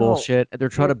called bullshit, and they're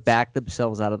trying to back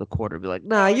themselves out of the corner and be like,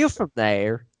 nah, you're from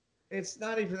there. It's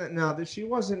not even that. No, she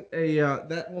wasn't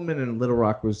that woman in Little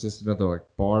Rock was just another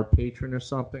bar patron or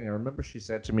something. I remember she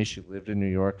said to me she lived in New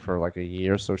York for like a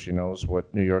year, so she knows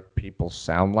what New York people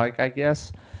sound like, I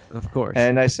guess. Of course.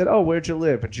 And I said, oh, where'd you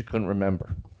live? And she couldn't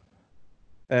remember.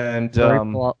 And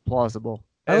very plausible.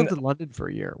 I lived in London for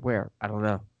a year. Where? I don't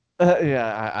know.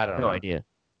 I don't know. No idea.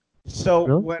 So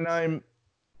really?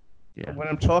 when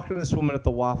I'm talking to this woman at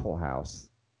the Waffle House,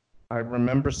 I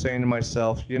remember saying to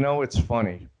myself, it's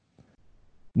funny.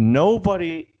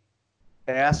 Nobody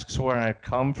asks where I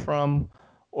come from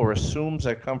or assumes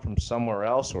I come from somewhere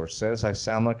else or says I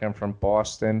sound like I'm from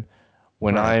Boston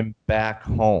when Right. I'm back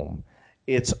home.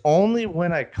 It's only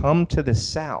when I come to the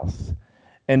South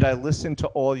and I listen to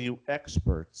all you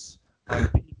experts on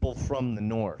people from the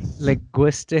North.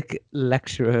 Linguistic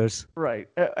lecturers. Right.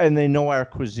 And they know our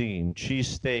cuisine.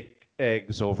 Cheesesteak,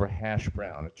 eggs over hash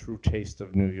brown, a true taste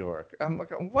of New York. I'm like,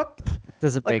 what?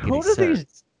 Doesn't Like, make any who do sense.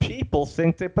 these people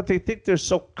think that? But they think they're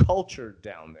so cultured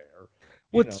down there.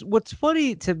 What's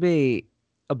funny to me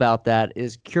about that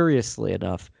is, curiously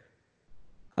enough,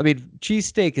 I mean,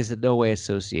 cheesesteak is in no way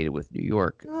associated with New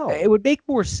York. No. It would make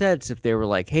more sense if they were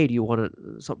like, "Hey, do you want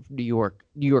something from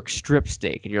New York strip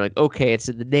steak?" And you're like, "Okay, it's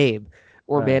in the name."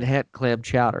 Or Right. Manhattan clam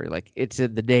chowder, like it's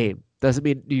in the name. Doesn't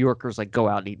mean New Yorkers like go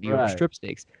out and eat New York Right. strip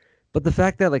steaks. But the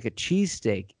fact that like a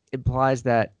cheesesteak implies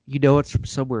that you know it's from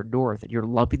somewhere north and you're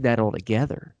lumping that all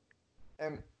together.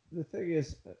 And the thing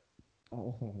is,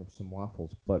 I'll have some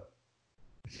waffles, but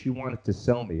she wanted to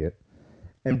sell me it.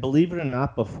 And believe it or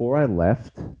not, before I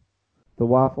left the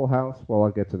Waffle House, well,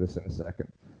 I'll get to this in a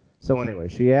second. So anyway,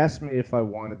 she asked me if I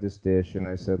wanted this dish, and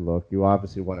I said, look, you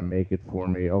obviously want to make it for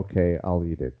me. Okay, I'll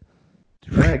eat it.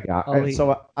 And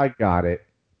I got it.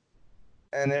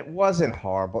 And it wasn't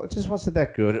horrible. It just wasn't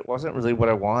that good. It wasn't really what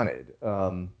I wanted.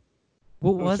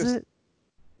 What was it?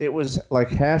 It was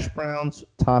like hash browns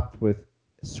topped with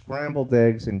scrambled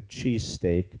eggs and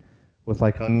cheesesteak with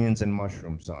like onions and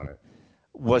mushrooms on it.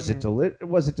 Was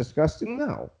it disgusting?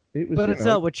 No. It was. But it's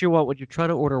not what you want when you're trying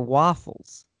to order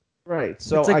waffles. Right.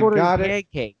 So it's like I ordering got it.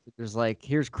 pancakes. There's like,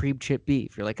 here's cream chip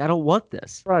beef. You're like, I don't want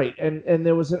this. Right. And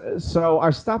there was so I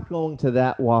stopped going to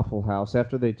that Waffle House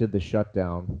after they did the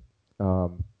shutdown.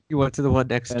 You went to the one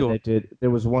next door. There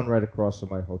was one right across from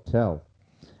my hotel,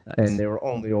 Nice. and they were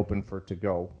only open for to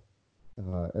go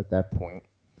at that point.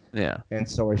 Yeah. And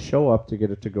so I show up to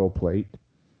get a to-go plate,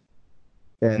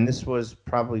 and this was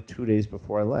probably 2 days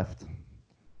before I left.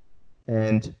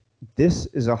 And this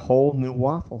is a whole new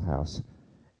Waffle House.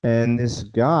 And this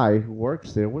guy who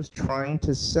works there was trying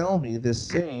to sell me the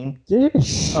same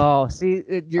dish. Oh, see,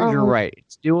 you're right.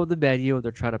 It's new on the menu, and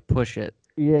they're trying to push it.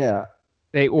 Yeah.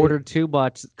 They ordered too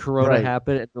much. Corona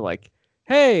happened, and they're like,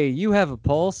 "Hey, you have a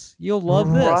pulse. You'll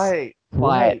love this." Right.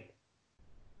 Buy it.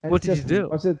 Right. What did you do?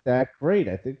 Wasn't that great?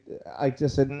 I think I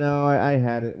just said no. I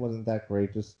had it. It wasn't that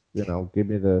great. Just give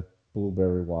me the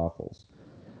blueberry waffles.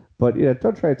 But yeah,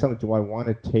 don't try to tell me. Do I want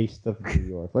a taste of New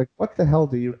York? Like, what the hell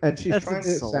do you? And she's That's trying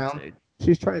insulting. to sound.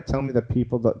 She's trying to tell me that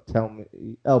people that tell me.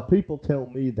 Oh, people tell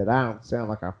me that I don't sound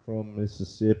like I'm from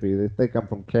Mississippi. They think I'm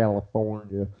from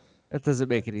California. That doesn't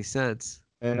make any sense.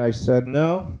 And I said,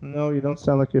 no, you don't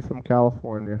sound like you're from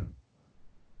California.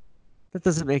 That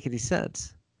doesn't make any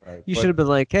sense. Right. You should have been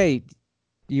like, "Hey,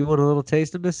 do you want a little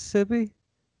taste of Mississippi?"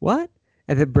 What?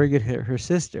 And then bring it her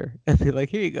sister and be like,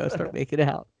 "Here you go, start making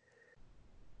out."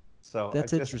 So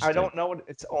That's interesting. I don't know.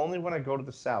 It's only when I go to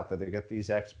the South that they get these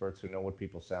experts who know what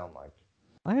people sound like.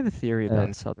 I have a theory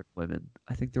about Southern women.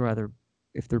 I think they're either,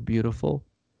 if they're beautiful,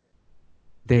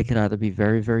 they can either be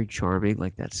very, very charming,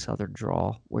 like that Southern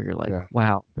drawl, where you're like,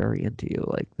 wow, very into you,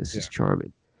 like this is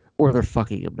charming, or they're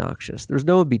fucking obnoxious. There's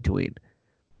no in between.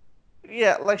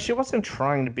 Yeah, like she wasn't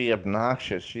trying to be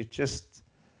obnoxious. She just,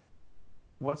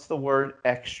 what's the word?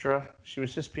 Extra. She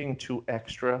was just being too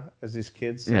extra, as these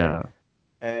kids say. Yeah.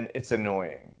 And it's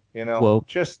annoying, Well,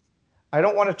 I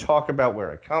don't want to talk about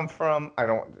where I come from. I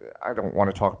don't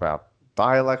want to talk about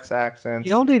dialects, accents.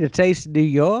 You don't need a taste of New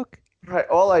York. Right.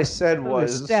 All I said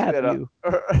was stab you.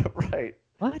 Right.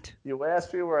 What? You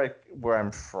asked me where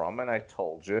I'm from, and I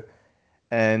told you,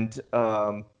 and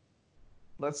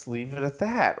let's leave it at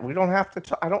that. We don't have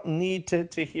to. I don't need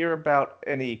to hear about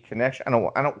any connection.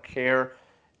 I don't care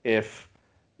if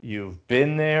you've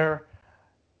been there,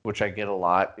 which I get a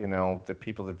lot. The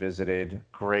people that visited,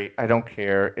 great. I don't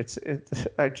care.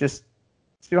 I just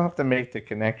you don't have to make the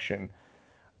connection,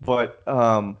 but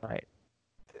right.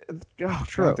 Oh,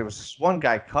 true. God, there was this one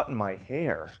guy cutting my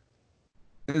hair.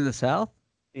 In the South?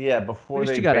 Yeah, before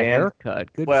they you got a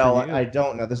haircut. Good well, for you. I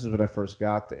don't know. This is when I first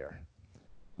got there.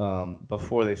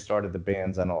 Before they started the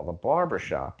bans on all the barber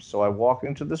shops. So I walk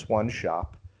into this one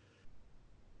shop,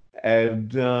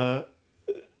 and I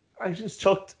just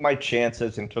took my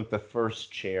chances and took the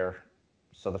first chair.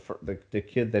 So the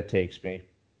kid that takes me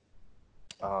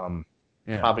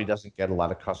probably doesn't get a lot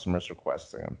of customers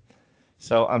requesting him.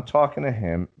 So I'm talking to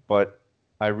him, but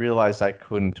I realized I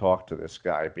couldn't talk to this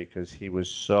guy because he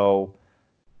was so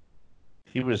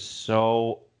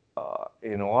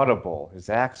inaudible. His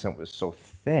accent was so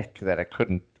thick that I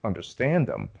couldn't understand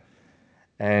him.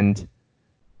 And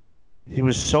he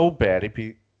was so bad.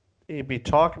 he'd be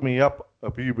talking me up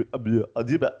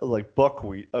like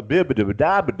buckwheat. Did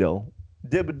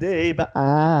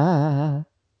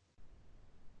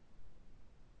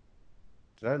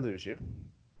I lose you?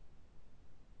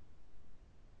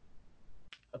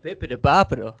 A bit.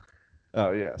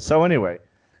 Oh yeah. So anyway,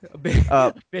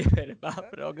 yeah,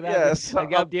 so,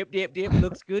 dip,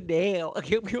 looks good now.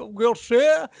 Well,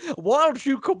 sir, why don't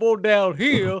you come on down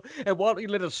here and why don't you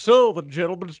let a southern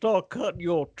gentleman start cutting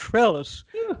your trellis?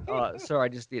 Sir, I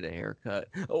just need a haircut.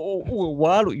 Oh, well,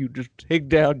 why don't you just take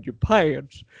down your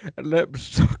pants and let me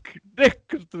suck your dick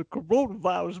because the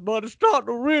coronavirus money is starting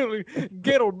to really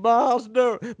get on Ma's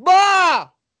nerves. Ma!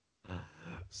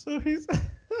 so he's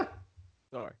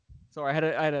Sorry,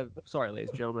 sorry, ladies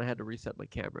and gentlemen, I had to reset my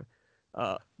camera.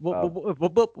 What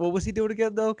was he doing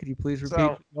again, though? Could you please repeat?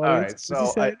 all right.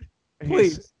 So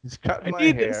please, he's cutting I my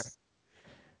need hair. this.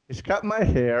 He's cutting my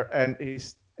hair, and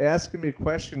he's asking me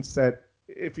questions that,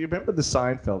 if you remember the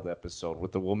Seinfeld episode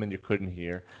with the woman you couldn't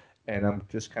hear, and I'm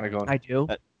just kind of going, I do.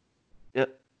 Yeah.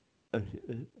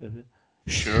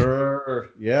 Sure.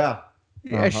 Yeah.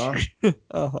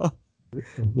 Uh-huh.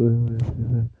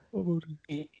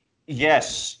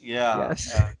 Yes. Yeah.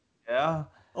 Yes. Yeah.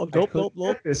 Oh, I couldn't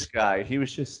get this guy. He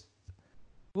was just.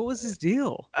 What was his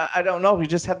deal? I don't know. He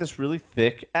just had this really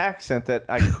thick accent that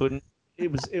I couldn't.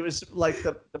 It was like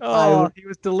the he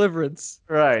was Deliverance.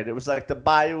 Right. It was like the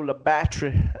Bayou La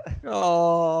Battery.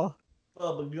 Oh.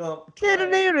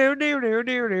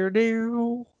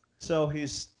 So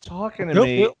he's talking to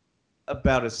me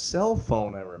about a cell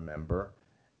phone. I remember.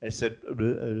 I said,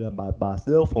 my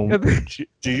cell phone.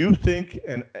 Do you think?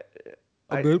 And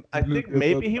I think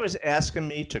maybe he was asking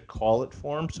me to call it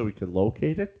for him so he could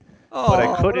locate it. But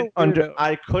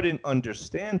I couldn't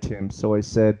understand him, so I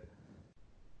said,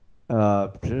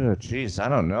 geez, I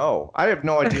don't know. I have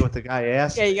no idea what the guy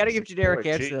asked. Yeah, you got to give generic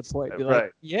answer to that point. Be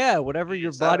like, yeah, whatever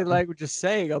your body language is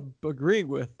saying, I'm agreeing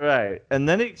with. Right. And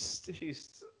then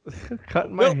he's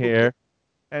cutting my hair,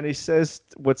 and he says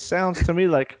what sounds to me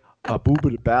like a booba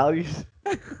de ballies.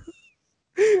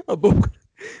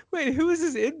 Wait, who is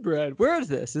this inbred? Where is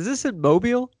this? Is this in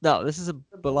Mobile? No, this is in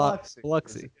Biloxi.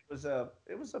 It was a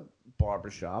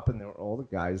barbershop, and there were all the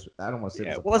guys. I don't want to say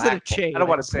it wasn't a chain. I don't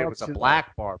want to say it was a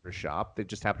black barbershop. They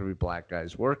just happened to be black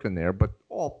guys working there, but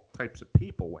all types of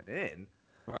people went in.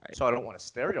 Right. So I don't want to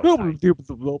stereotype.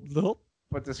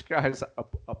 But this guy's a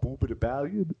booba de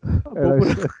ballion.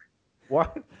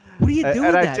 What? What do you do?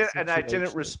 And I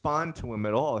didn't respond to him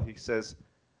at all. He says,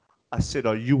 "I said,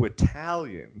 are you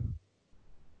Italian?"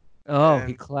 Oh,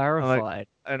 he clarified.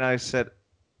 And I said,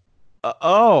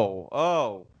 yeah,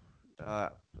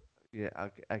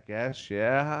 I guess,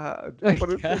 yeah.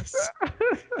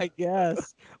 I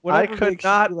guess. I could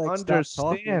not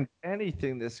understand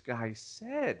anything this guy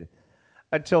said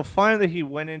until finally he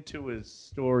went into his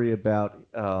story about.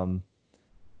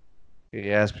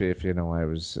 He asked me if I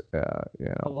was, I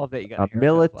love that you got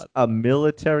a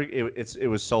military. It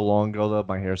was so long ago though.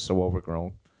 My hair's so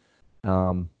overgrown.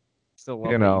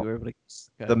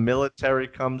 The military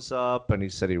comes up, and he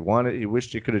said he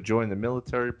wished he could have joined the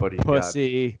military, but he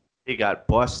got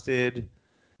busted.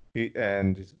 They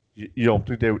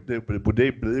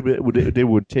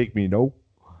would take me, no.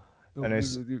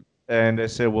 And I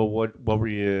said, well, what were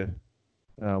you?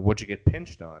 What'd you get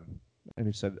pinched on? And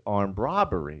he said, armed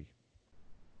robbery.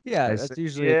 Yeah, that's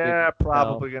usually.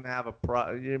 Probably gonna have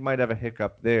you might have a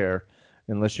hiccup there.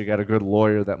 Unless you got a good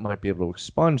lawyer that might be able to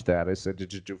expunge that. I said,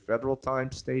 did you do federal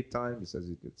time, state time? He says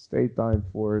he did state time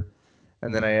for it.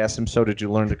 And then I asked him, so did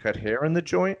you learn to cut hair in the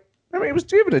joint? I mean, he was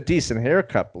giving a decent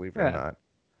haircut, believe it or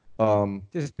not.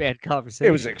 Just bad conversation.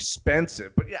 It was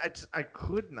expensive. But yeah, I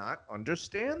could not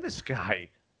understand this guy.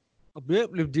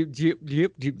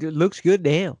 It looks good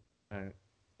now. Right.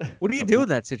 What do you do in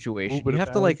that situation? You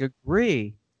have to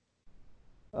agree.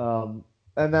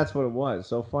 And that's what it was.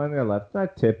 So finally I left. I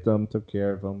tipped them, took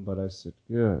care of them, but I said,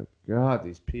 good God,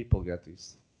 these people got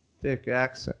these thick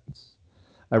accents.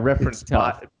 I referenced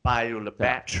Bayou La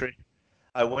Battery.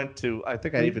 I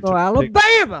think I even took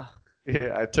Alabama!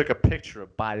 Yeah, I took a picture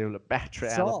of Bayou La Battery,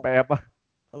 Alabama.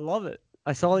 I love it.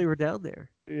 I saw you were down there.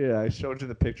 Yeah, I showed you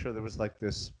the picture. There was like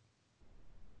this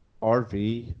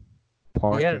RV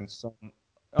parked in some...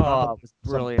 Oh, it was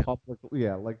brilliant. Public,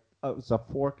 it was a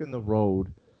fork in the road.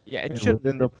 Yeah, it should have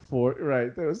been the fork.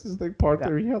 Right, there was this thing parked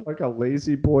there. He had like a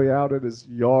lazy boy out in his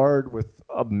yard with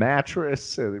a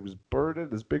mattress, and he was burning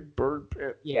this big bird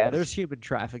pit. Yeah, there's human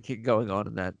trafficking going on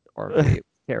in that RV. It was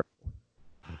terrible.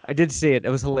 I did see it. It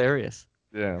was hilarious.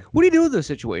 Yeah. What do you do in those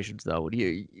situations, though?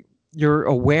 You're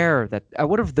aware that... I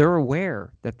wonder if they're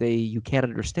aware that you can't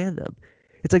understand them.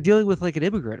 It's like dealing with like an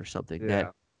immigrant or something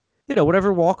that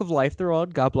whatever walk of life they're on,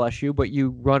 God bless you, but you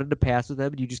run into paths with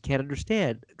them and you just can't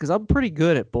understand. Because I'm pretty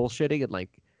good at bullshitting and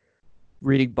like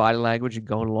reading body language and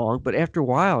going along, but after a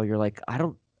while, you're like,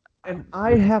 And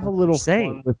I have a little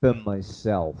saying. fun with them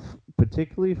myself,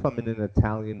 particularly if I'm in an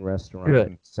Italian restaurant Good.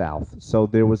 in the South. So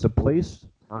there was a place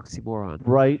Oxymoron.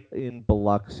 right in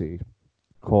Biloxi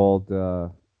called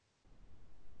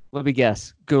Let me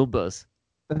guess. Goombas.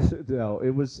 no,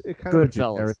 it kind Good of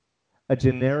fellas. a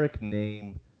generic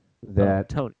name that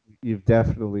Tony. you've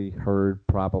definitely heard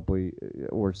probably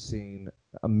or seen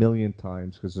a million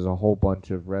times because there's a whole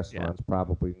bunch of restaurants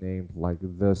probably named like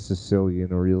the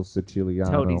Sicilian or Il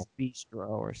Siciliano. Tony's Bistro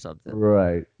or something.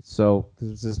 Right. So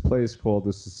there's this place called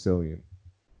the Sicilian.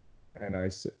 And I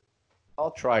said,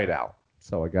 I'll try it out.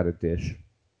 So I got a dish.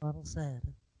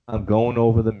 I'm going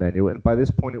over the menu. And by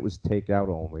this point, it was takeout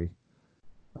only.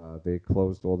 They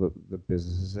closed all the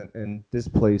businesses. And this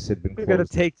place had been We're closed. going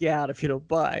to take you out if you don't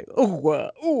buy.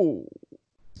 Ooh.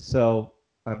 So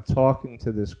I'm talking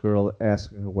to this girl,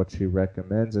 asking her what she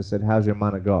recommends. I said, how's your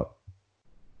mana go?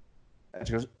 And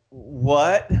she goes,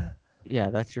 what? Yeah,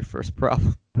 that's your first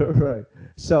problem. Right.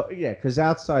 So, yeah, because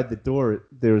outside the door,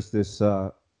 there's this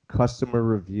customer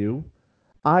review.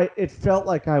 It felt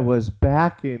like I was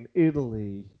back in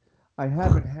Italy. I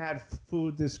haven't had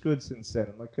food this good since then.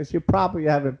 I'm like, because you probably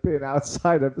haven't been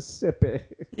outside of Mississippi.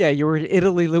 Yeah, you were in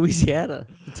Italy, Louisiana,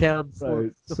 the town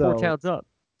Right, four towns up.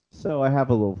 So I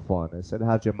have a little fun. I said,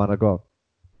 how'd your mana go?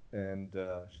 And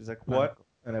she's like, what?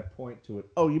 And I point to it.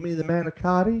 Oh, you mean the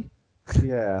manicotti?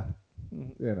 Yeah.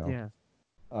 Yeah.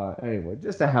 Anyway,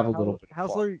 just to have a little bit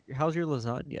of fun. How's your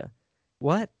lasagna?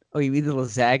 What? Oh, you mean the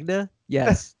lasagna?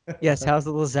 Yes. Yes, how's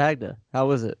the lasagna? How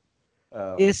was it?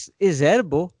 It's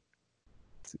edible.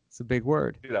 It's a big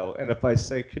word. And if I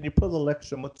say, can you put a little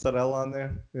extra mozzarella on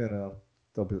there?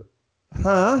 They'll be like,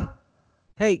 huh?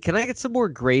 Hey, can I get some more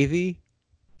gravy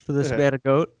for this man of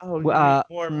goat? Oh, you need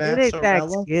more it mozzarella? ain't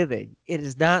Thanksgiving. It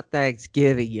is not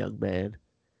Thanksgiving, young man.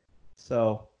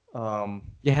 So,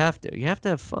 you have to. You have to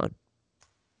have fun.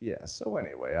 Yeah. So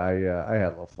anyway, I had a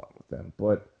little fun with them,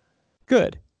 but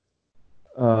good.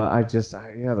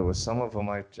 There was some of them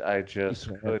I just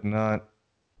could not.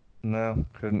 No,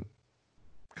 couldn't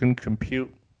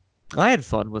compute. I had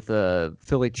fun with a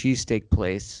Philly cheesesteak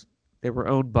place. They were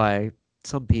owned by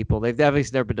some people. They've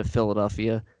obviously never been to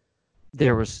Philadelphia.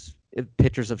 There was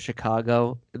pictures of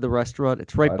Chicago in the restaurant.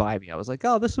 It's right by me. I was like,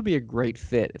 oh, this would be a great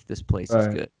fit if this place is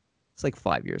good. It's like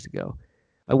 5 years ago.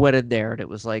 I went in there and it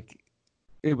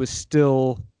was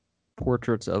still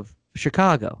portraits of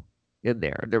Chicago in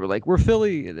there. And they were like, we're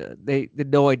Philly. And they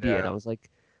had no idea. And I was like,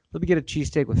 let me get a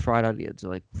cheesesteak with fried onions.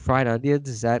 They're like, fried onions?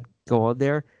 Does that go on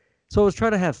there? So I was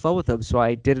trying to have fun with them. So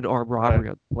I did an armed robbery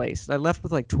on the place. And I left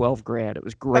with like $12,000. It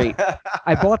was great.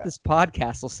 I bought this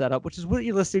Podcastle setup, which is what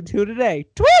you're listening to today.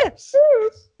 Twist!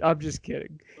 I'm just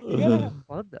kidding. You gotta have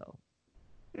fun, though.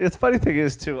 The funny thing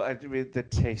is, too, I mean, the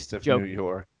taste of New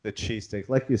York, the cheesesteak,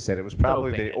 like you said, it was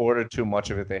probably they ordered too much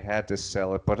of it. They had to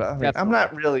sell it. But I'm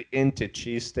not really into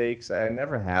cheesesteaks. I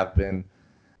never have been.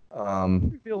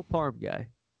 Real farm guy.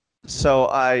 So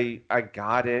I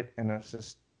got it, and I was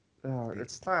just,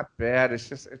 it's not bad. It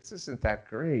just isn't that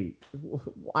great.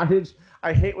 I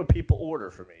hate when people order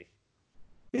for me.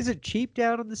 Is it cheap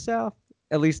down in the South?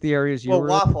 At least the areas you were in?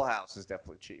 Waffle House is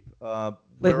definitely cheap.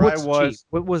 Where I was, cheap?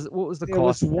 What was the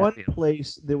cost?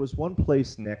 There was one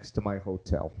place next to my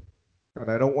hotel, and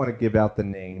I don't want to give out the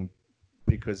name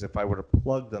because if I were to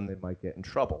plug them, they might get in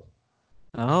trouble.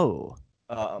 Oh.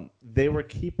 They were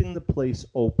keeping the place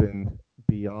open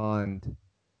beyond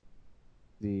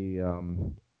the,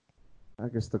 I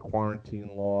guess the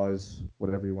quarantine laws,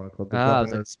 whatever you want to call it. Ah,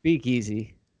 it's like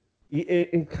speakeasy.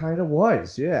 It kind of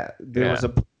was, yeah. There was a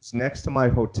place next to my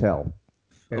hotel.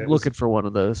 I'm looking for one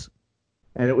of those.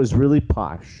 And it was really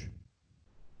posh.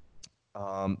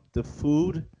 The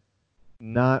food,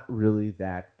 not really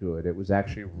that good. It was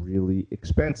actually really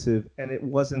expensive, and it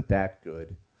wasn't that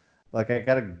good. Like, I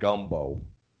got a gumbo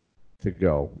to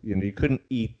go. You couldn't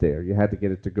eat there. You had to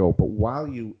get it to go. But while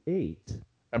you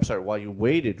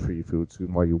waited for your food,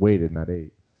 while you waited, not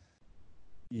ate,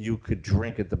 you could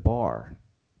drink at the bar.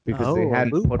 Because they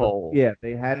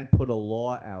hadn't put a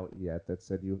law out yet that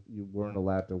said you weren't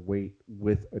allowed to wait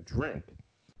with a drink.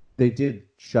 They did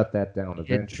shut that down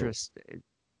eventually. Interesting.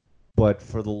 But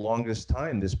for the longest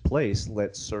time, this place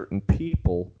let certain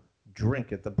people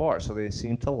drink at the bar. So they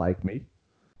seemed to like me.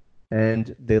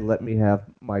 And they let me have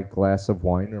my glass of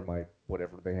wine or my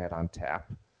whatever they had on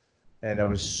tap. And I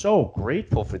was so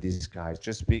grateful for these guys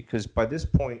just because by this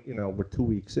point, we're 2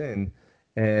 weeks in.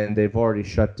 And they've already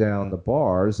shut down the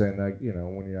bars, and I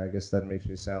guess that makes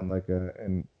me sound like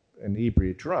an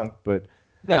inebriate drunk, but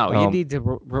No, you need to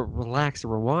relax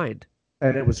and rewind.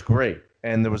 and it was great.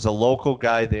 And there was a local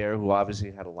guy there who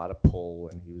obviously had a lot of pull,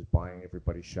 and he was buying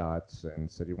everybody shots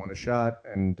and said, "You want a shot?"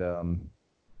 And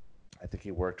I think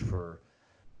he worked for.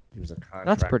 He was a contractor.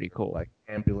 That's pretty cool. Like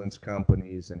ambulance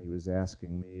companies, and he was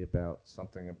asking me about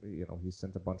something. He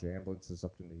sent a bunch of ambulances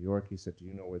up to New York. He said, "Do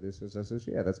you know where this is?" I said,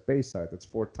 "Yeah, that's Bayside. That's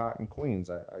Fort Totten, Queens.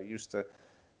 I used to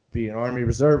be an Army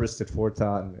reservist at Fort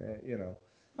Totten.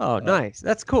 Oh, nice.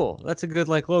 That's cool. That's a good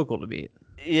local to meet.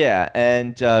 Yeah,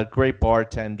 and great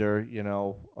bartender.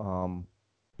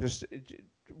 Just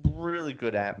really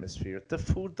good atmosphere. The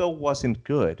food though wasn't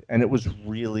good, and it was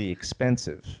really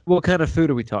expensive. What kind of food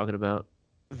are we talking about?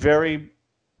 Very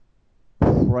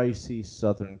pricey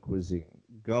Southern cuisine.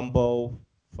 Gumbo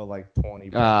for like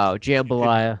 $20. Oh,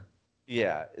 jambalaya.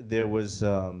 Yeah, there was.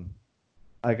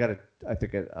 I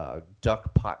think a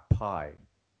duck pot pie,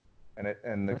 and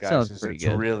the That guy sounds says pretty it's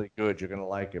good. really good. You're gonna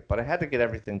like it. But I had to get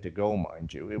everything to go,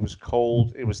 mind you. It was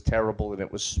cold. It was terrible, and it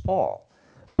was small,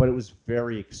 but it was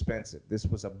very expensive. This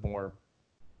was a more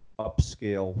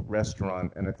upscale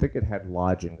restaurant, and I think it had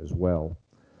lodging as well.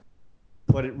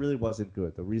 But it really wasn't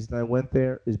good. The reason I went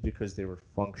there is because they were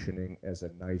functioning as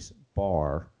a nice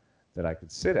bar that I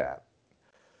could sit at.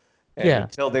 And Yeah,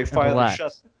 until they finally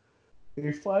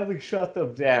shut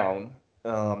them down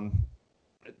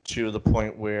to the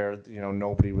point where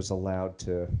nobody was allowed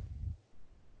to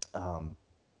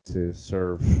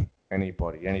serve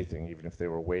anybody anything, even if they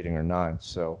were waiting or not.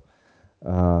 So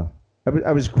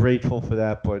I was grateful for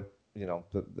that, but.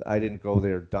 I didn't go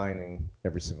there dining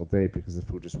every single day because the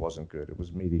food just wasn't good. It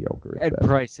was mediocre. And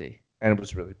pricey. And it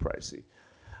was really pricey.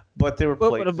 But there were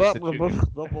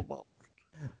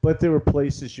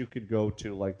places you could go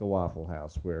to, like the Waffle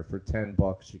House, where for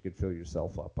 $10 you could fill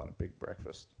yourself up on a big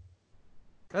breakfast.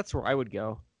 That's where I would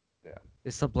go. Yeah.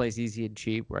 There's someplace easy and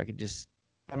cheap where I could just...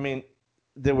 I mean,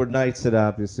 there were nights that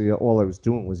obviously all I was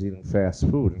doing was eating fast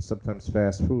food, and sometimes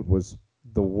fast food was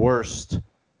the worst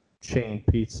chain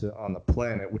pizza on the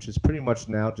planet, which is pretty much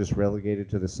now just relegated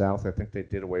to the South. I think they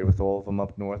did away with all of them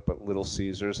up north, but Little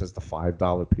Caesars has the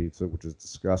 $5 pizza, which is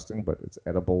disgusting, but it's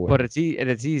edible. But it's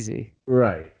easy.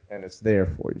 Right, and it's there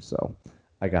for you, so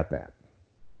I got that.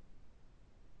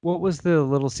 What was the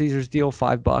Little Caesars deal?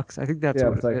 $5? I think that's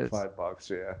what it's it like is. $5,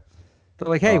 yeah. They're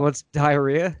like, hey, what's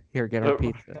diarrhea? Here, get our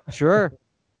pizza. Sure.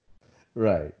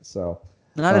 Right, so.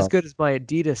 Not as good as my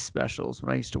Adidas specials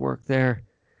when I used to work there.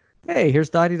 Hey, here's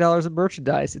 $90 of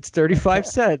merchandise. It's 35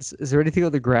 cents. Is there anything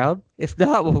on the ground? If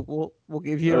not, we'll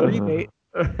give you a rebate.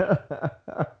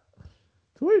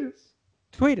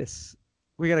 Tweet us.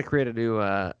 We got to create a new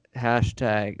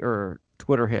hashtag or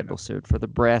Twitter handle soon for the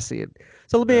Brassy.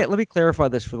 So let me clarify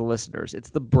this for the listeners.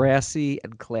 It's the Brassy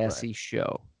and Classy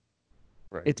show.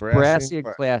 Right. It's Brassy and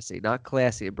Classy, not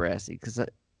Classy and Brassy, because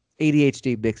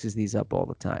ADHD mixes these up all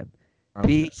the time.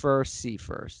 B first, C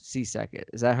second.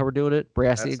 Is that how we're doing it?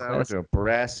 Brassy and Classy?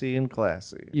 Brassy and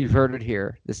Classy. You've heard it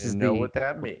here. You know what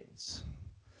that means.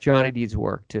 Johnny needs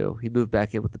work, too. He moved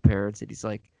back in with the parents, and he's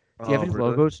like, do you have any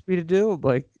really? logos for me to do? I'm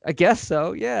like, I guess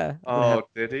so, yeah. Oh,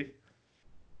 did he?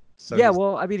 So yeah,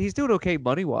 well, I mean, he's doing okay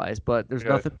money-wise, but there's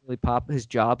nothing really pop. His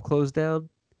job closed down.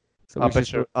 So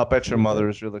I'll bet your mother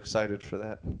is real excited for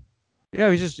that.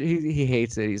 Yeah, he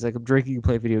hates it. He's like, I'm drinking and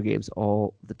playing video games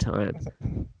all the time.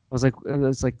 It's like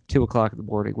 2:00 in the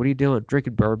morning. What are you doing?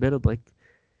 Drinking bourbon? I'm like,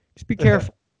 just be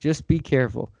careful. Just be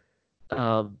careful.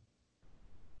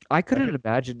 I couldn't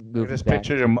imagine moving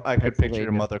back. I could picture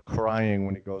your mother crying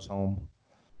when he goes home.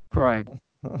 Crying.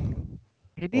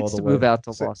 He needs to move out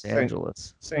to Los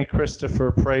Angeles. St.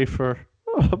 Christopher, pray for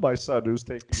my son who's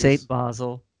taking St.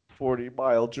 Basil.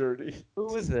 40-mile journey.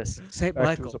 Who is this? St.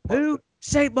 Michael. Who?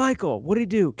 St. Michael. What do you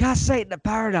do? Cast Satan to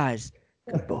paradise.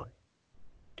 Good boy.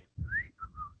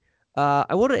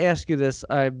 I want to ask you this.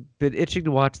 I've been itching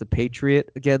to watch The Patriot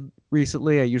again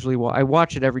recently. I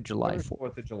watch it every July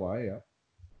 4th of July, yeah.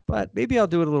 But maybe I'll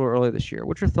do it a little early this year.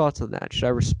 What's your thoughts on that? Should I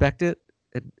respect it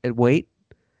and wait,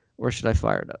 or should I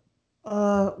fire it up?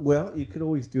 Well, you could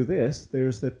always do this.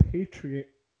 There's The Patriot,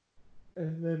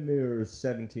 and then there's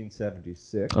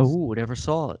 1776. Oh, never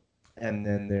saw it. And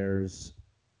then there's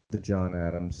the John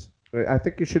Adams. I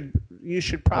think you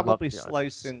should probably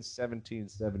slice in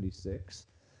 1776.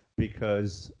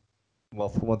 Because, well,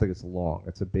 for one thing, it's long.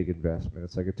 It's a big investment.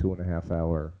 It's like a 2.5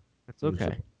 hour. That's okay.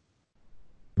 Musical.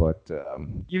 But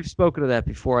you've spoken of that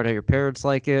before. I know your parents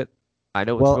like it. I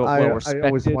know it's well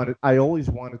respected. I always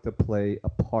wanted to play a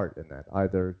part in that,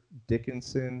 either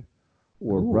Dickinson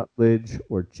or Rutledge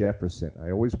or Jefferson. I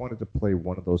always wanted to play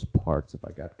one of those parts if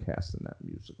I got cast in that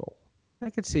musical. I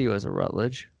could see you as a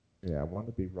Rutledge. Yeah, I want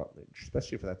to be Rutledge,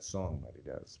 especially for that song that he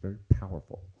does. Very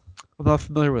powerful. I'm not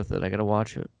familiar with it. I gotta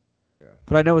watch it. Yeah.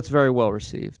 But I know it's very well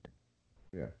received.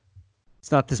 Yeah.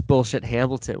 It's not this bullshit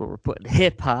Hamilton where we're putting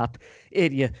hip hop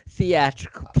in your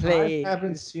theatrical play. I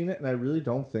haven't seen it, and I really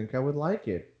don't think I would like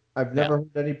it. I've Yeah. never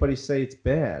heard anybody say it's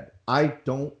bad. I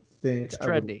don't think It's I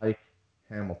would trendy. like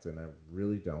Hamilton. I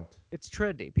really don't. It's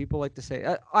trendy. People like to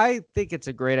say. I think it's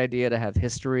a great idea to have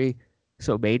history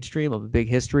so mainstream. I'm a big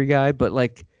history guy, but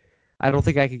like, I don't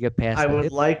think I could get past. I the would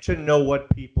hip- like to know what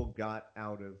people got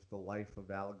out of the life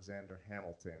of Alexander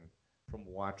Hamilton from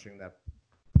watching that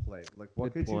play. Like,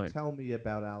 what Good could you point. tell me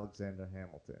about Alexander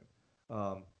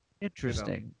Hamilton?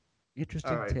 Interesting.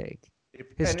 Interesting all right. take. If,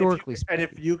 Historically and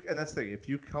if you and that's the thing, if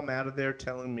you come out of there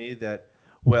telling me that,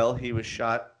 well, he was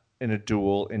shot in a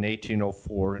duel in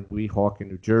 1804 in Weehawken,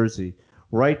 New Jersey,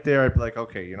 right there, I'd be like,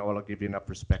 okay, you know what? I'll give you enough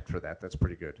respect for that. That's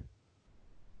pretty good.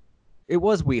 It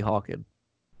was Weehawken.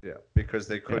 Yeah, because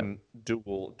they couldn't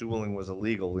dueling was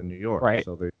illegal in New York, Right.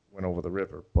 so they went over the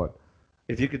river. But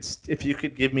if you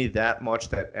could give me that much,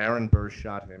 that Aaron Burr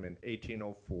shot him in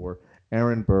 1804.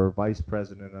 Aaron Burr, vice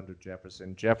president under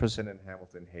Jefferson. Jefferson and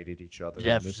Hamilton hated each other.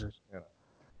 Jefferson.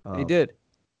 You He did.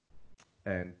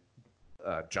 And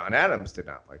John Adams did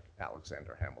not like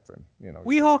Alexander Hamilton. You know,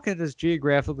 Weehawken is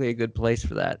geographically a good place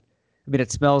for that. I mean,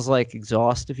 it smells like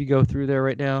exhaust if you go through there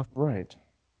right now. right?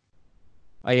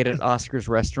 I ate at Oscar's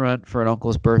restaurant for an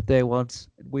uncle's birthday once.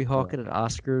 Weehawken at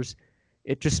Oscar's.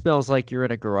 It just smells like you're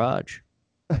in a garage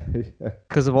yeah.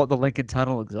 because of all the Lincoln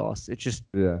Tunnel exhaust. It just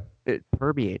Yeah. it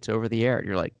permeates over the air. And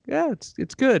you're like, yeah,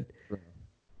 it's good.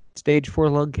 Stage 4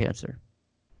 lung cancer.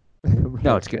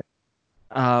 No, it's good.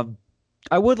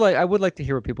 I would like to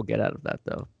hear what people get out of that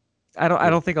though. I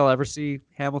don't think I'll ever see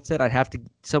Hamilton.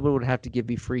 Someone would have to give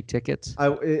me free tickets.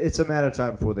 It's a matter of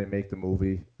time before they make the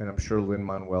movie, and I'm sure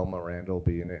Lin-Manuel Miranda will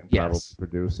be in it and probably Yes.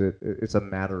 produce it. It's a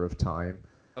matter of time.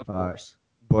 Of course.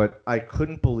 But I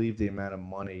couldn't believe the amount of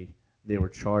money they were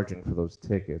charging for those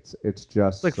tickets. It's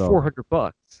just It's like so,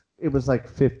 $400. It was like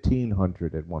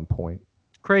 $1,500 at one point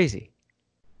Crazy.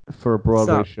 for a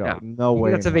Broadway Stop. show. No. No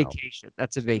way. That's a in hell. vacation.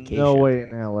 That's a vacation. No way in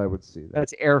hell I would see that.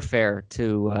 That's airfare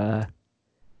to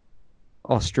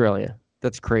Australia.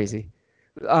 That's crazy.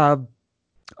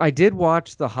 I did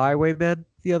watch The Highwaymen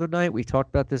the other night. We talked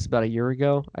about this about a year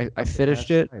ago. I finished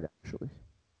Last it. night, actually.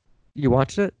 You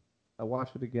watched it? I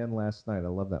watched it again last night. I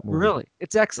love that movie. Really?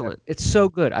 It's excellent. It's so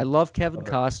good. I love Kevin Love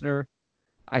it. Costner.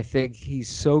 I think he's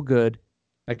so good.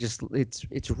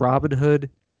 It's Robin Hood.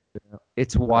 Yeah.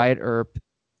 It's Wyatt Earp.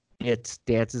 It's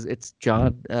dances. It's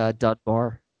John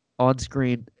Dunbar on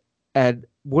screen, and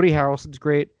Woody Harrelson's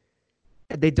great.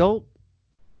 And they don't.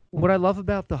 What I love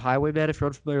about The Highwayman, if you're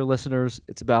unfamiliar listeners,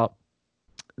 it's about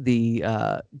the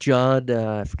John.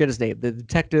 I forget his name. The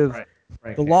detective,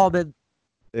 Frank the Hammer. lawman.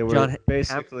 They were John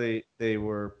basically they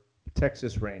were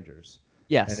Texas Rangers.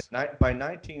 Yes. And by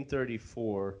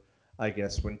 1934, I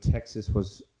guess, when Texas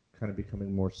was kind of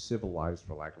becoming more civilized,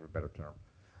 for lack of a better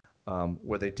term,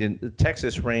 where the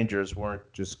Texas Rangers weren't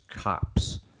just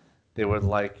cops. They were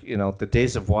like, the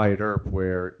days of Wyatt Earp,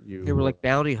 where They were like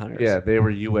bounty hunters. yeah, they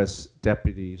were U.S.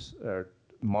 deputies or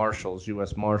marshals,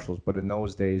 U.S. marshals, but in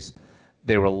those days,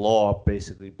 they were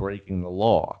basically breaking the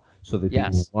law. So they'd be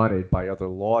Yes. wanted by other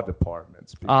law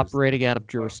departments. because- Operating out of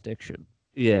jurisdiction.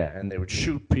 yeah, and they would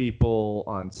shoot people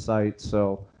on sight.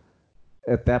 So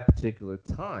at that particular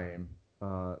time,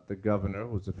 the governor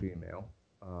was a female,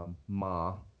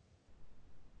 Ma.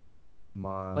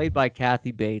 Played by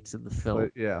Kathy Bates in the film.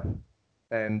 But, yeah,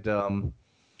 and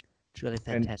It's really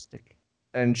fantastic.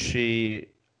 and she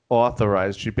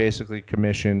basically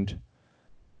commissioned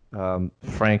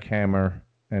Frank Hammer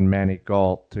and Manny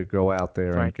Galt to go out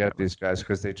there Frank and get Hammer. these guys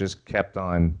because they just kept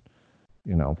on,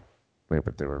 they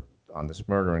were on this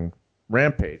murdering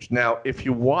rampage. Now, if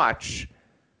you watch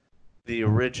the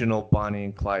original Bonnie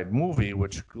and Clyde movie,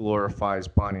 which glorifies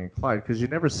Bonnie and Clyde, because you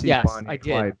never see Yes, Bonnie I and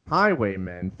did. Clyde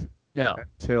highwaymen No.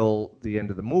 until the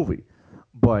end of the movie.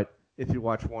 But if you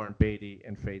watch Warren Beatty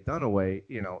and Faye Dunaway,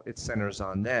 it centers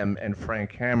on them, and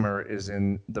Frank Hammer is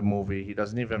in the movie. He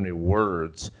doesn't even have any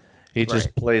words. He just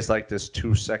Right. plays like this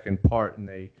 2-second part, and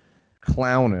they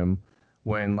clown him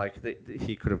when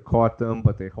he could have caught them,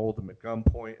 but they hold him at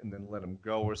gunpoint and then let him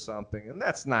go or something, and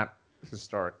that's not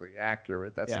historically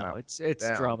accurate. That's Yeah, not it's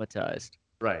down. dramatized.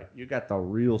 right. You got the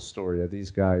real story of these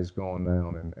guys going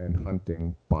down and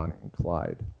hunting Bonnie and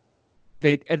Clyde.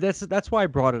 And that's why I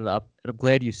brought it up, and I'm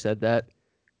glad you said that.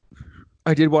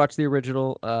 I did watch the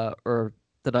original, or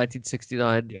the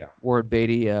 1969 Yeah. Warren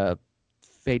Beatty,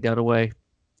 Faye Dunaway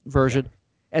version,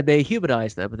 and they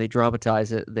humanize them and they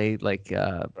dramatize it. And they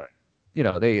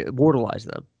they immortalize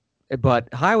them,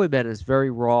 But Highwaymen is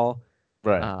very raw.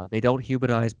 Right. They don't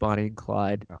humanize Bonnie and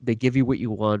Clyde. No. They give you what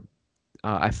you want.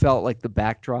 I felt like the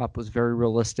backdrop was very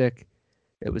realistic.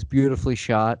 It was beautifully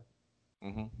shot,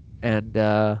 Mm-hmm. and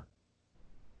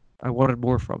I wanted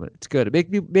more from it. It's good.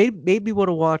 It made me want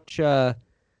to watch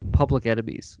Public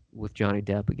Enemies with Johnny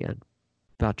Depp again,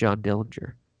 about John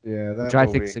Dillinger, Yeah, that which movie. I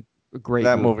think is a great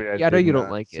that movie. movie. Yeah, I know did you don't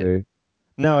not like see. it.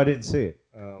 No, I didn't see it.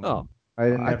 Oh, I I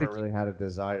never think- really had a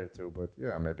desire to, but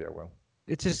yeah, maybe I will.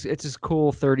 it's just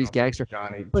cool 30s gangster.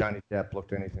 Johnny Depp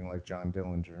looked anything like John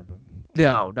Dillinger, but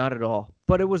No, not at all.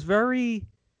 But it was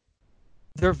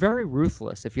they're very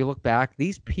ruthless. If you look back,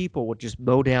 these people would just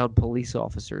mow down police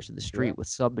officers in the street with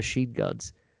submachine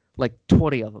guns, like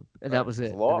 20 of them, and that was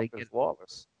it. And It's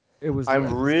lawless. it was.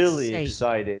 I'm really insane.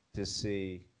 excited to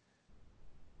see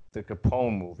the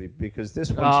Capone movie because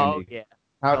this one's Oh unique. yeah.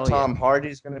 How Oh, Tom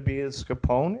Hardy's going to be as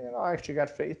Capone, I actually got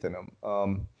faith in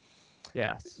him.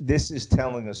 Yes. This is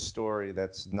telling a story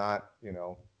that's not,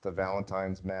 the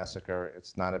Valentine's Massacre.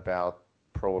 It's not about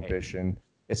Prohibition.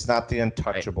 It's not the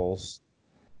Untouchables.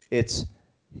 It's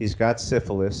he's got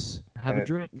syphilis. Have a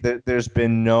drink. There's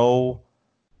been no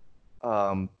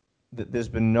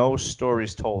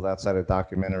stories told outside of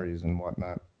documentaries and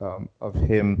whatnot of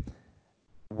him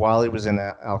while he was in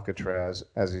Alcatraz,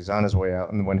 as he's on his way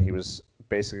out, and when he was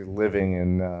basically living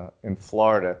in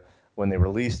Florida when they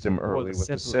released him early with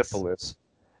the syphilis.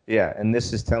 Yeah, and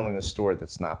this is telling a story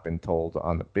that's not been told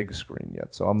on the big screen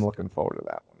yet, so I'm looking forward to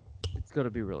that one. It's going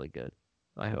to be really good.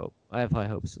 I hope. I have high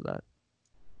hopes of that.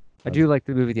 I do like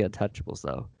the movie The Untouchables,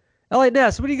 though. L.A.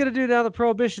 Ness, what are you going to do now that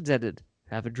Prohibition's ended?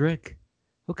 Have a drink.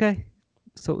 Okay.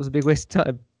 So it was a big waste of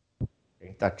time.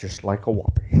 Ain't that just like a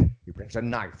whoppy? He brings a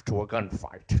knife to a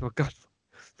gunfight.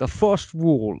 The first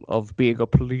rule of being a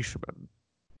policeman,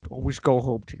 always go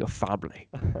home to your family.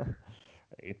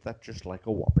 Ain't that just like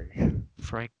a whoppy?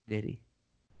 Frank Nitti.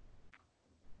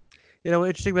 You know, what's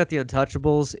interesting about The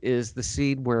Untouchables is the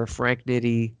scene where Frank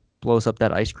Nitti blows up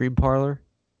that ice cream parlor.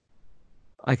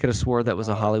 I could have sworn that was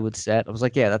a Hollywood set. I was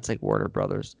like, yeah, that's like Warner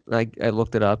Brothers. I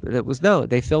looked it up, and it was, no,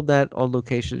 they filmed that on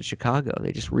location in Chicago.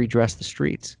 They just redressed the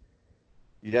streets.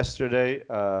 Yesterday,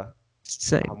 It's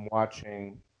insane. I'm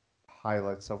watching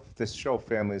highlights of this show,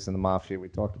 Families in the Mafia. We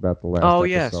talked about the last Oh,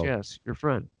 episode. yes, your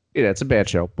friend. Yeah, it's a bad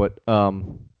show, but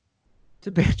It's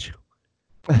a bad show.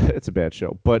 it's a bad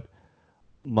show. But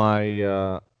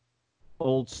my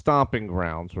old stomping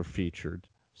grounds were featured.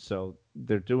 So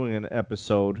they're doing an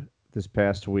episode this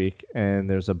past week, and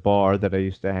there's a bar that I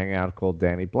used to hang out called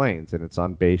Danny Blaine's, and it's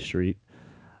on Bay Street,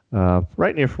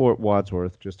 right near Fort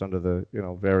Wadsworth, just under the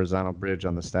Verrazano Bridge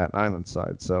on the Staten Island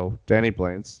side. So Danny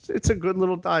Blaine's, it's a good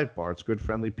little dive bar. It's good,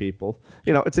 friendly people.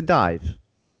 It's a dive.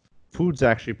 Food's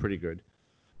actually pretty good.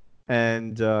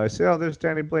 And I say, oh, there's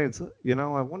Danny Blaine's. I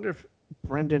wonder if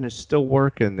Brendan is still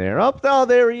working there. Oh,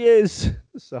 there he is.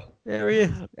 So There he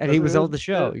is. And he was on the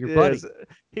show, your buddy.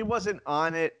 He wasn't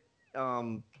on it.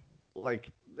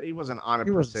 He wasn't on it.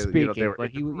 He per wasn't se. speaking, but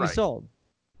he right. sold.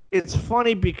 It's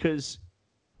funny because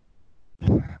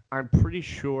I'm pretty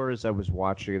sure as I was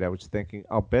watching it, I was thinking,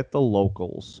 I'll bet the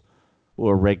locals who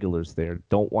are regulars there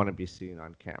don't want to be seen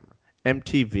on camera.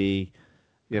 MTV,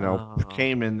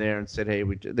 came in there and said, hey,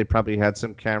 they probably had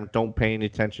some camera. Don't pay any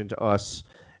attention to us.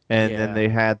 And then they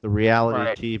had the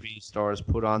reality TV stars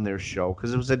put on their show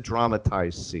because it was a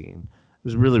dramatized scene. It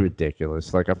was really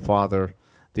ridiculous. Like a father,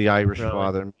 the Irish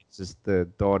father, meets the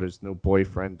daughter's new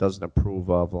boyfriend, doesn't approve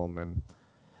of him, and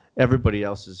everybody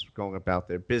else is going about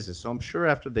their business. So I'm sure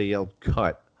after they yelled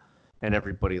cut and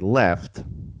everybody left,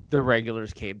 The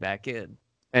regulars came back in.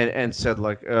 and said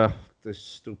like, this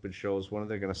stupid shows, when are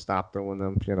they going to stop doing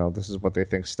them? This is what they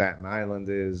think Staten Island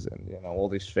is, and all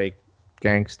these fake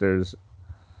gangsters.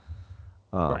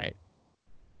 Right.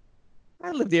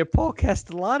 I lived near Paul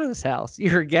Castellano's house.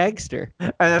 You're a gangster.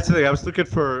 And that's the thing. I was looking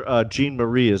for Jean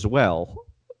Marie as well,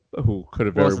 who could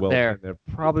have very Wasn't well there. been there.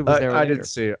 Probably was there I later. didn't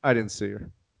see her. I didn't see her.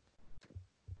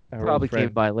 Probably came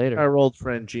by later. Our old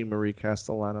friend Jean Marie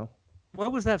Castellano.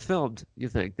 When was that filmed, you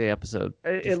think, the episode?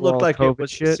 It Before looked all like COVID it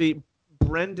was. shit? See,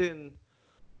 Brendan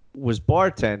was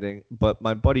bartending, but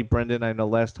my buddy Brendan, I know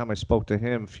last time I spoke to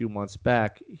him a few months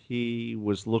back, he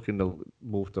was looking to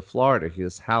move to Florida.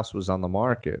 His house was on the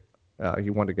market. He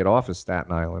wanted to get off of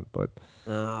Staten Island, but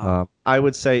I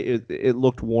would say it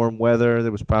looked warm weather.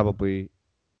 There was probably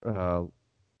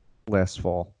last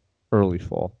fall, early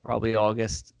fall. Probably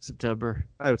August, September.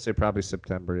 I would say probably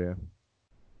September, yeah.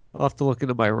 I'll have to look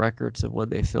into my records of when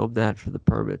they filmed that for the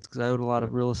permits, because I own a lot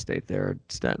of real estate there in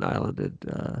Staten Island,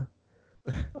 and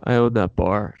I own that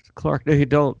bar. Clark, no, you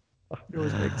don't. You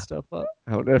always make stuff up.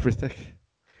 I own everything.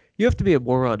 You have to be a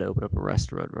moron to open up a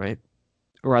restaurant, right?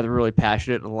 or either really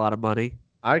passionate and a lot of money.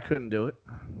 I couldn't do it.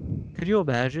 Could you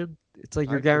imagine? It's like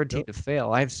I you're couldn't do guaranteed to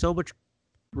fail. I have so much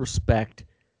respect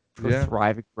for Yeah.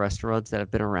 thriving restaurants that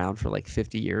have been around for like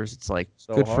 50 years. It's like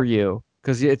So good for hard. you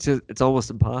because it's almost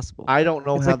impossible. I don't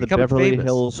know It's how like the becoming Beverly famous.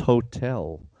 Hills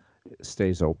Hotel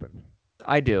stays open.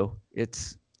 I do.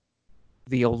 It's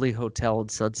the only hotel in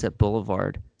Sunset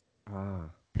Boulevard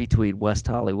between West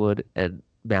Hollywood and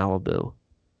Malibu.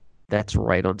 That's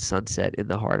right on Sunset in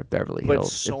the heart of Beverly But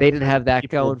Hills. so If they didn't many have that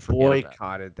people going, forget about it.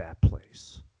 boycotted that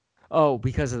place. Oh,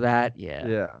 because of that? Yeah.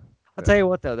 Yeah. I'll tell you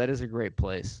what, though. That is a great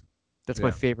place. That's my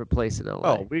Yeah. favorite place in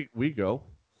LA. Oh, we go.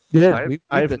 yeah.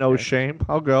 I have no shame.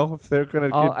 I'll go if they're gonna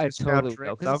give I discount totally will.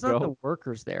 drinks. Because I'll it's not go. the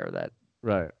workers there that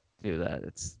Right. do that.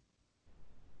 It's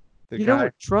The you know guy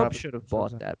what? Trump probably- should have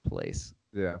bought that place.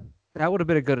 Yeah. That would have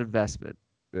been a good investment.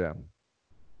 Yeah.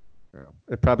 Yeah.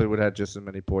 It probably would have had just as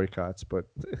many boycotts, but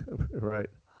right.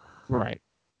 Right.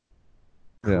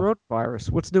 Yeah. Coronavirus.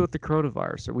 What's new with the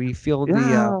coronavirus? Are we feeling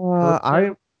Yeah, the?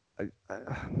 I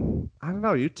don't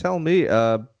know. You tell me.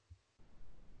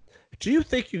 Do you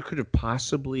think you could have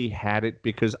possibly had it?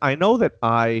 Because I know that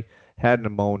I had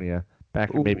pneumonia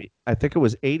back in maybe, I think it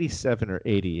was 87 or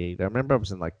 88. I remember I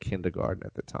was in like kindergarten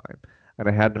at the time, and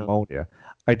I had pneumonia.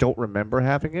 I don't remember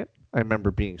having it. I remember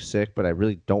being sick, but I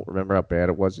really don't remember how bad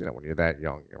it was. You know, when you're that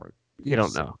young, You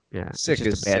don't know. Yeah. Sick it's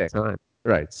just is a bad sick. time.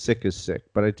 Right, sick is sick.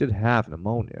 But I did have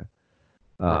pneumonia.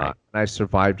 Right. And I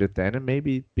survived it then, and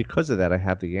maybe because of that, I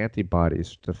have the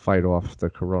antibodies to fight off the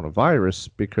coronavirus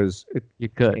because You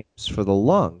could. aims for the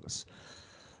lungs.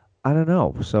 I don't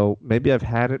know. So maybe I've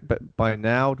had it, but by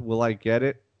now, will I get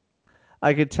it?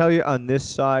 I can tell you on this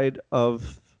side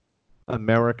of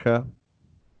America,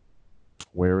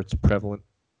 where it's prevalent,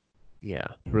 Yeah.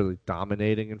 really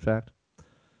dominating, in fact,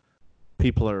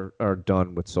 people are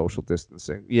done with social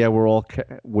distancing. Yeah, we're all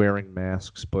wearing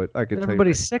masks, but I can tell you,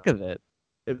 Everybody's sick of it.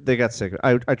 they got sick.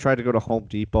 I tried to go to Home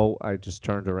Depot. I just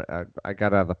turned around. I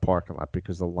got out of the parking lot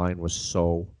because the line was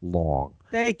so long.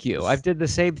 Thank you. I did the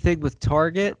same thing with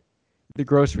Target, the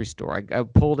grocery store. I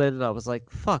pulled in and I was like,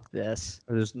 "Fuck this!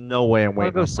 There's no way I'm I'm gonna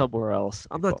waiting. go on somewhere else.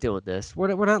 I'm people. not doing this. We're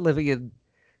not living in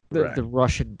the, Right. the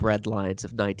Russian bread lines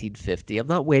of 1950. I'm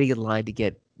not waiting in line to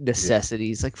get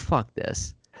necessities. Like fuck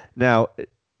this." Now,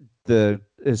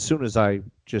 as soon as I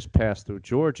just passed through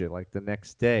Georgia, like the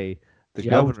next day, the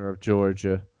Yep. governor of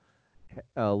Georgia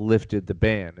lifted the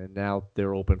ban, and now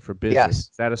they're open for business. Yes.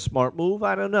 Is that a smart move?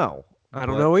 I don't know. I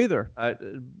don't know either.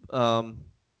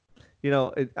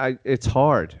 It's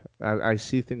hard. I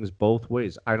see things both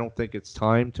ways. I don't think it's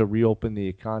time to reopen the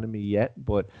economy yet,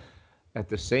 but at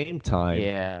the same time,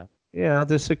 Yeah.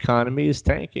 this economy is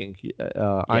tanking.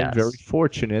 I'm very Yes.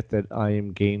 fortunate that I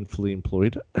am gainfully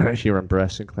employed here in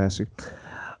Brassy Classic.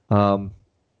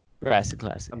 Brassy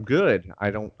classic. I'm good.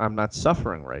 I'm not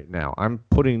suffering right now. I'm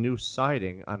putting new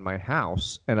siding on my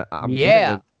house, and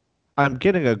I'm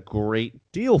getting a great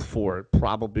deal for it,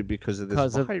 probably because of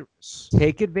this virus.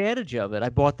 Take advantage of it. I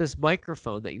bought this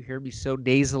microphone that you hear me so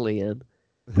nasally in,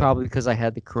 probably because I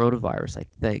had the coronavirus, I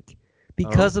think.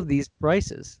 Because of these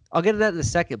prices. I'll get to that in a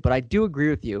second, but I do agree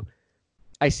with you.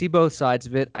 I see both sides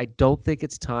of it. I don't think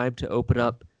it's time to open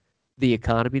up the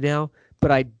economy now,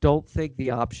 but I don't think the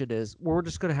option is we're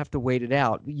just going to have to wait it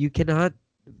out. You cannot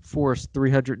force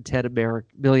 310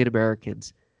 million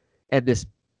Americans and this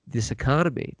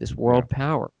economy, this world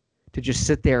power, to just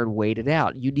sit there and wait it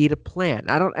out. You need a plan.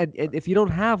 And if you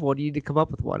don't have one, you need to come up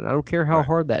with one. And I don't care how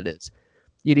hard that is.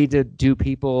 You need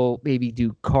to maybe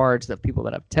do cards that people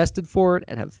that have tested for it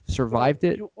and have survived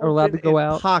it are allowed to go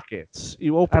out. Pockets.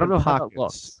 You open I don't know pockets. how that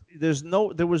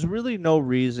looks. There was really no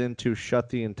reason to shut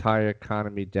the entire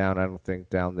economy down, I don't think,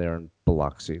 down there in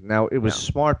Biloxi. Now, it was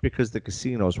smart because the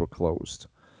casinos were closed.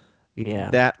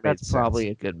 Yeah, that's probably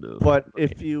a good move. But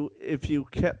if you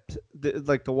kept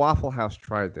like the Waffle House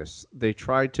tried this, they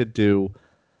tried to do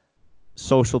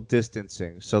social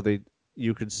distancing, so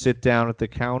you could sit down at the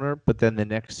counter, but then the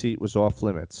next seat was off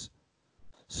limits.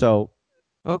 So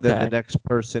then the next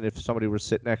person, if somebody were to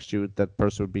sit next to you, that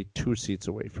person would be 2 seats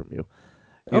away from you.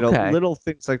 You know, little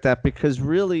things like that, because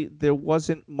really there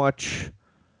wasn't much.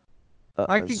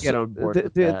 I can get on board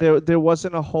with that. There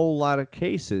wasn't a whole lot of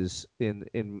cases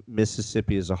in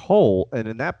Mississippi as a whole, and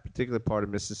in that particular part of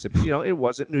Mississippi, it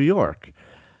wasn't New York.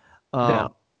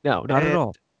 No, not at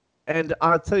all. And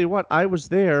I'll tell you what, I was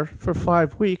there for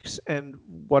 5 weeks, and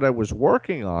what I was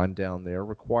working on down there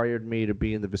required me to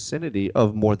be in the vicinity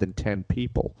of more than 10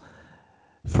 people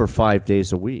for 5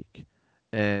 days a week.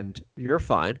 And you're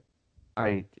fine.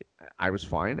 I was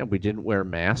fine, and we didn't wear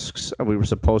masks. We were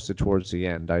supposed to towards the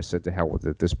end. I said, to hell with it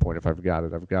at this point. If I've got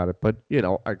it, I've got it. But,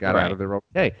 I got out of there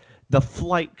okay. The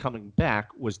flight coming back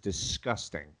was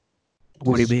disgusting.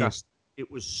 What do you mean?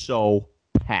 It was so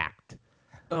packed.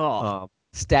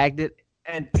 Stagnant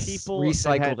And people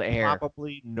recycled that had air.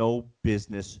 probably no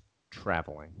business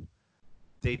traveling.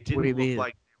 They didn't look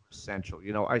like they were essential.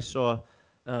 You know, I saw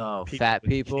fat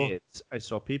people. Kids. I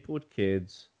saw people with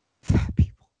kids. Fat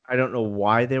people. I don't know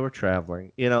why they were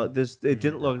traveling. You know, it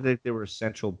didn't look like they were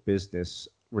essential business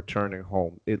returning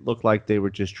home. It looked like they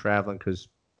were just traveling because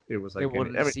it was like They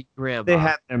wanted to see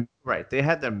grandma. They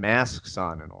had their masks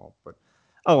on and all. But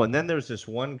and then there's this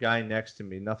one guy next to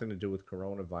me, nothing to do with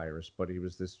coronavirus, but he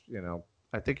was this, you know,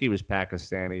 I think he was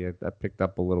Pakistani. I picked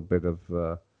up a little bit of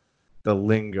the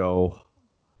lingo,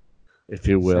 if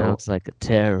you will. Sounds like a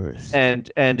terrorist.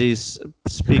 And he's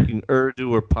speaking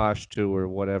Urdu or Pashto or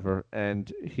whatever,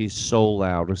 and he's so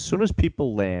loud. As soon as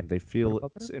people land, they feel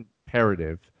it's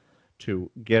imperative to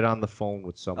get on the phone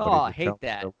with somebody. Oh, I hate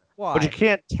that. Why? But you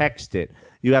can't text it.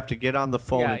 You have to get on the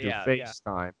phone and do FaceTime.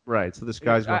 Yeah. Right. So this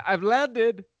guy's going, I've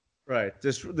landed. Right.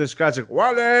 This guy's like,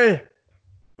 Wally,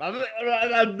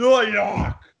 I'm New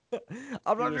York.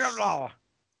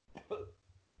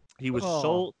 He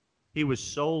was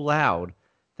so loud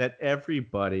that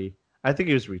everybody, I think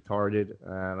he was retarded.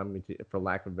 For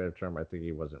lack of a better term, I think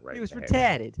he wasn't right. He was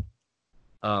retarded.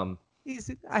 I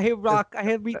hear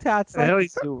retards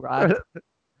like you, Rock.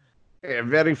 Yeah,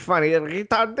 very funny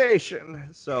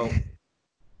retardation. So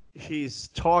he's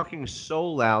talking so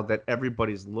loud that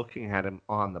everybody's looking at him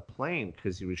on the plane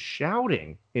because he was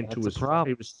shouting into his phone.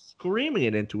 He was screaming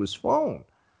it into his phone.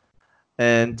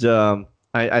 And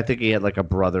I think he had like a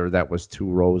brother that was 2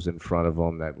 rows in front of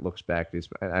him that looks back.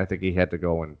 And I think he had to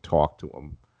go and talk to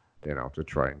him, you know, to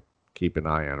try and keep an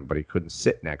eye on him. But he couldn't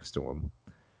sit next to him,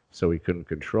 so he couldn't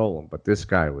control him. But this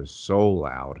guy was so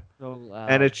loud.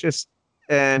 And it's just,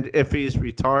 and if he's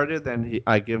retarded, then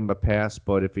I give him a pass.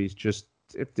 But if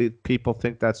the people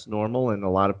think that's normal, and a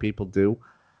lot of people do,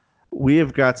 we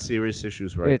have got serious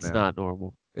issues right now. It's not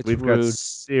normal. We've got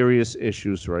serious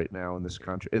issues right now in this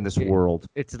country, in this world.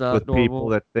 It's not with normal. People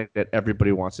that think that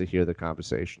everybody wants to hear the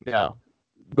conversation. Yeah.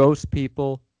 Most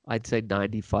people, I'd say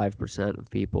 95% of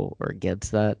people are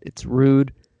against that. It's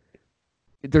rude.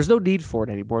 There's no need for it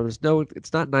anymore. It's not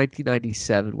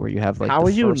 1997 where you have like How the are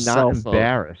you first not cell phone.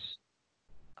 embarrassed?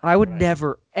 I would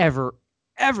never, ever,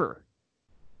 ever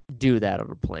do that on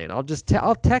a plane. I'll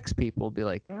text people and be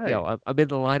like, yo, I'm in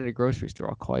the line at a grocery store.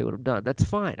 I'll call you when I'm done. That's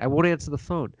fine. I won't answer the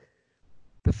phone.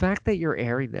 The fact that you're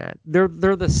airing that, they're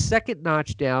the second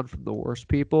notch down from the worst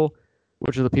people,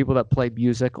 which are the people that play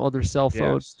music on their cell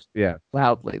phones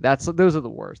loudly. Those are the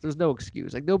worst. There's no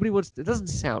excuse. Like nobody wants to, it doesn't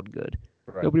sound good.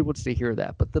 Right. Nobody wants to hear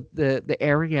that. But the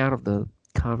airing out of the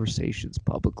conversations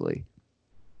publicly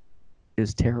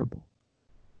is terrible.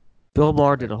 Bill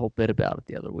Maher did a whole bit about it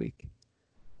the other week.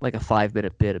 Like a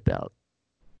 5-minute bit about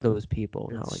those people.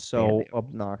 It's so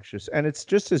obnoxious. And it's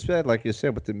just as bad, like you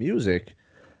said, with the music.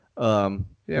 If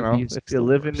you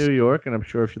live in New York, and I'm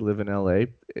sure if you live in LA,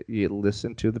 you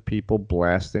listen to the people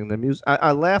blasting the music.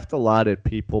 I laughed a lot at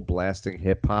people blasting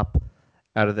hip-hop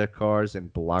out of their cars in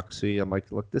Biloxi. I'm like,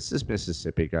 look, this is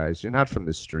Mississippi, guys. You're not from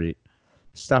the street.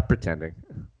 Stop pretending.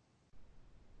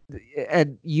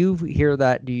 And you hear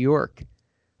that in New York,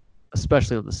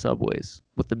 especially on the subways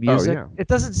with the music. It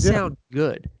doesn't sound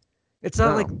good. It's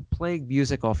not like playing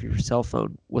music off your cell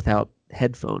phone without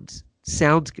headphones.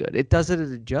 Sounds good. It does it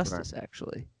an injustice,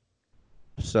 actually.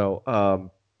 So,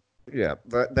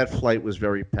 that flight was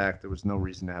very packed. There was no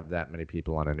reason to have that many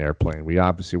people on an airplane. We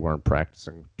obviously weren't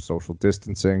practicing social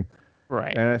distancing.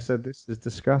 Right. And I said, this is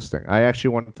disgusting. I actually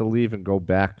wanted to leave and go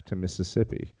back to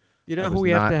Mississippi. You know who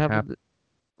we have to have?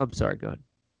 I'm sorry, go ahead.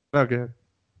 No, go ahead.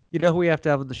 You know who we have to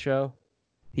have on the show?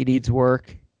 He needs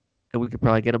work, and we could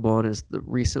probably get him on as the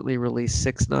recently released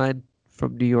 6ix9ine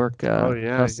from New York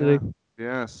custody.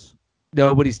 Yes.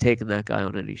 Nobody's taking that guy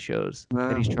on any shows,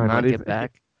 and he's trying to get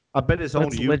back. I bet his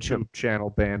own YouTube channel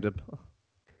banned him.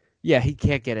 Yeah, he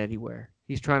can't get anywhere.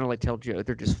 He's trying to tell Joe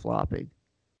they're just flopping.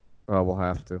 Oh, we'll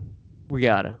have to. We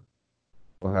gotta.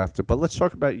 We'll have to. But let's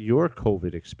talk about your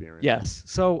COVID experience. Yes.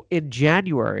 So in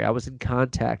January, I was in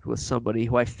contact with somebody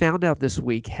who I found out this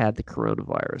week had the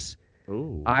coronavirus.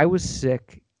 Ooh. I was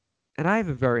sick, and I have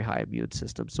a very high immune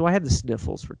system, so I had the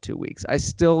sniffles for 2 weeks. I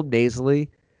still nasally,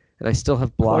 and I still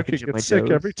have blockage in my nose. I get sick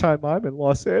every time I'm in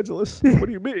Los Angeles. What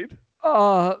do you mean?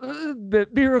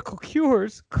 Miracle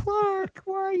cures. Clark,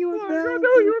 why are you in that? I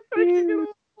know you're making it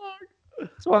all, Clark.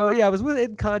 So I was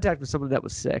in contact with someone that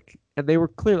was sick, and they were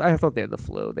clearly, I thought they had the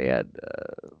flu. They had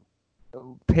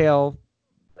pale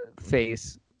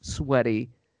face, sweaty,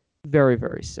 very,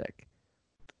 very sick.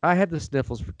 I had the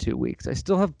sniffles for 2 weeks. I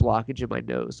still have blockage in my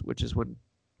nose, which is when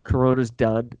Corona's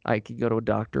done. I can go to a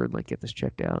doctor and like get this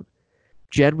checked out.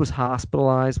 Jen was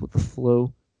hospitalized with the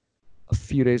flu a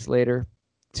few days later.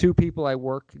 2 people I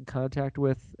work in contact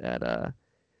with at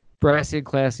Brassy and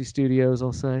Classy Studios,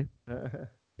 I'll say,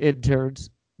 interns,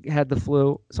 had the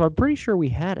flu. So I'm pretty sure we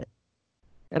had it.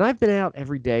 And I've been out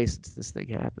every day since this thing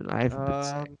happened. I haven't been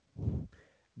sick.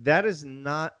 That is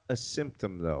not a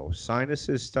symptom, though.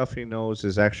 Sinuses, stuffy nose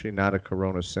is actually not a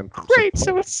corona symptom. Great,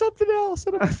 so it's something else,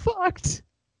 and I'm fucked.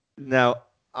 Now,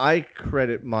 I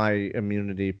credit my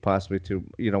immunity possibly to,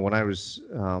 when I was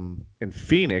in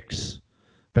Phoenix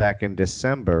back in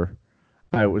December,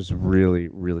 I was really,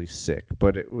 really sick.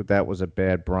 But that was a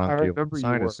bad bronchial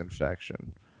sinus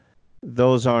infection.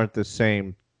 Those aren't the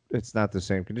same. It's not the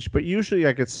same condition. But usually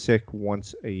I get sick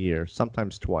once a year,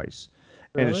 sometimes twice.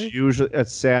 Really? And it's usually,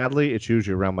 sadly, it's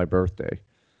usually around my birthday.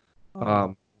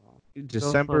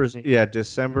 December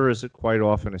is quite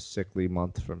often a sickly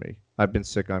month for me. I've been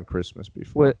sick on Christmas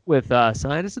before. With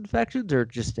sinus infections or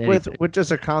just anything? With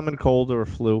just a common cold or a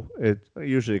flu. It's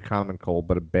usually a common cold,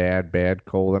 but a bad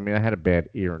cold. I mean, I had a bad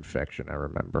ear infection, I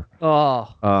remember.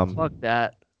 Oh, fuck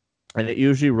that. And it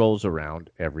usually rolls around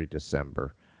every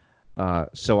December.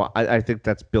 So I think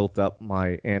that's built up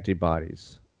my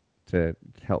antibodies to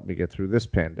help me get through this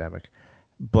pandemic.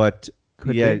 But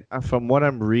from what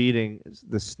I'm reading,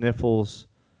 the sniffles,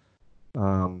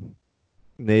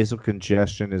 nasal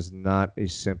congestion is not a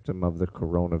symptom of the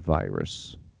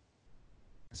coronavirus.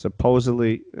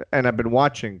 Supposedly, and I've been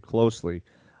watching closely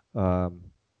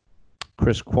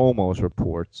Chris Cuomo's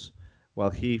reports. While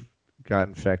he got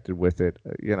infected with it,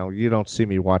 you don't see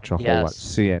me watch a whole lot of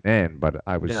CNN, but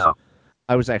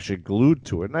I was actually glued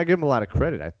to it, and I give him a lot of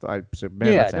credit. I said,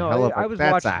 man, that's a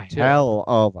hell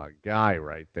of a guy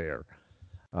right there,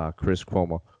 Chris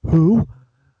Cuomo. Who?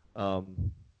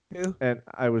 And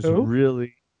I was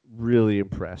really, really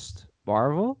impressed.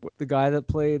 Marvel? The guy that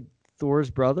played Thor's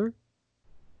brother?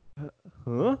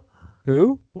 Huh?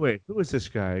 Who? Wait, who is this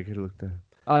guy? I could look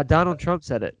that. Donald Trump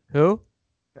said it. Who?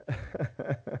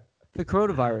 The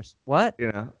coronavirus. What?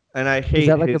 And I hate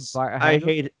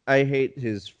I hate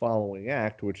his following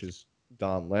act, which is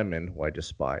Don Lemon, who I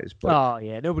despise. But,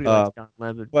 nobody likes Don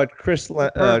Lemon. But Chris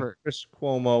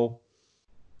Cuomo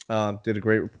did a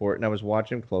great report, and I was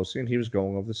watching him closely, and he was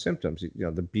going over the symptoms.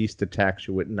 The beast attacks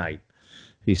you at night.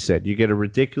 He said you get a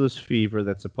ridiculous fever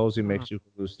that supposedly makes you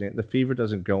hallucinate. The fever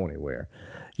doesn't go anywhere.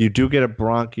 You do get a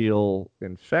bronchial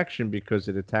infection because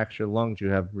it attacks your lungs. You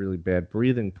have really bad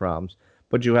breathing problems,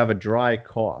 but you have a dry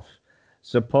cough.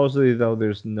 Supposedly, though,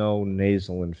 there's no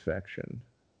nasal infection,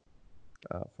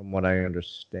 from what I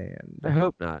understand. I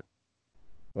hope not.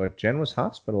 But Jen was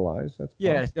hospitalized.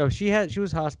 That's she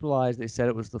was hospitalized. They said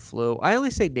it was the flu. I only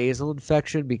say nasal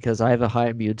infection because I have a high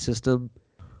immune system.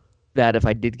 That if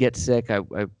I did get sick, I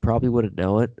probably wouldn't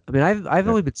know it. I mean, I've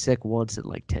only been sick once in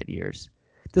like 10 years.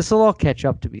 This will all catch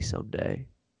up to me someday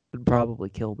and probably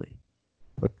kill me.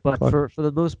 But Clark, for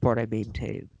the most part, I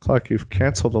maintain. Clark, you've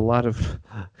canceled a lot of...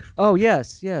 Oh,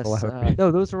 yes. No,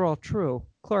 those are all true.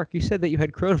 Clark, you said that you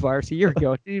had coronavirus a year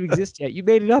ago. It didn't even exist yet. You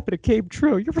made it up and it came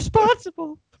true. You're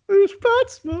responsible.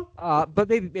 But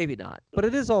maybe not. But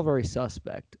it is all very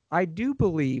suspect. I do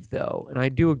believe, though, and I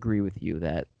do agree with you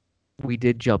that we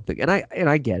did jump and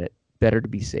I get it. Better to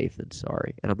be safe than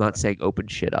sorry. And I'm not saying open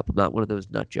shit up. I'm not one of those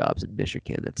nut jobs in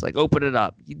Michigan that's like, open it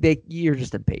up. You're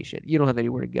just impatient. You don't have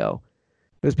anywhere to go.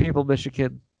 Those people in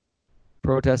Michigan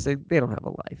protesting, they don't have a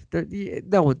life.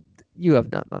 You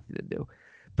have nothing to do.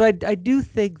 But I do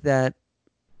think that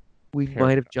we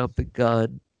might have jumped the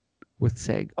gun with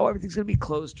saying, everything's going to be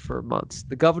closed for months.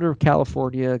 The governor of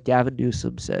California, Gavin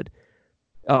Newsom, said,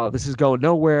 this is going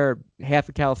nowhere. Half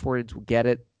of Californians will get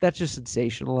it. That's just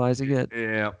sensationalizing it.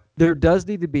 Yeah. There does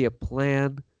need to be a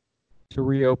plan to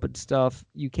reopen stuff.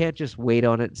 You can't just wait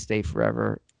on it and stay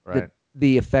forever. Right.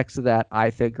 The effects of that, I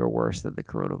think, are worse than the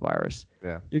coronavirus.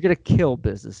 Yeah. You're going to kill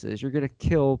businesses.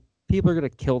 People are going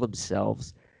to kill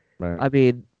themselves. Right. I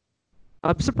mean,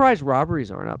 I'm surprised robberies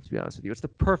aren't up, to be honest with you. It's the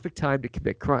perfect time to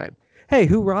commit crime. Hey,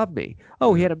 who robbed me?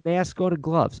 Oh, he had a mask on and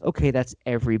gloves. Okay, that's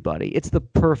everybody. It's the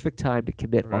perfect time to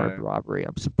commit armed robbery.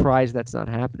 I'm surprised that's not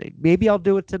happening. Maybe I'll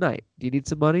do it tonight. Do you need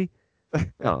some money?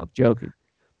 No, I'm joking.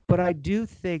 But I do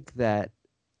think that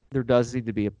there does need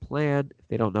to be a plan. If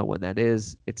they don't know when that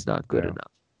is, it's not good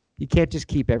enough. You can't just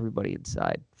keep everybody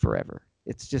inside forever.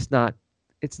 It's just not.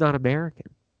 It's not American.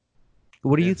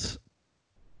 What do you?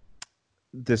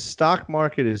 The stock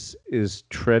market is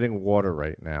treading water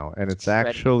right now, and it's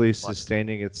actually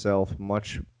sustaining itself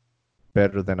much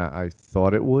better than I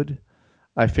thought it would.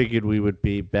 I figured we would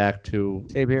be back to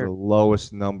the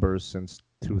lowest numbers since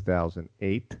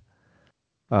 2008.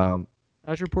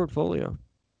 How's your portfolio?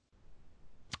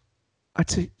 I'd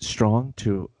say strong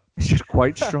to just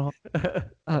quite strong.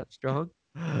 Strong.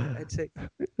 I'd say. Are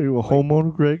you a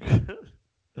homeowner, Greg?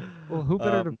 Well, who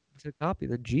better to copy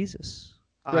than Jesus?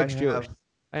 Greg's Jewish.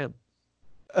 I am.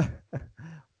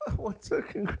 What's a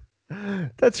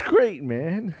That's great,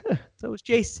 man. So is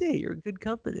JC. You're in good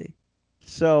company.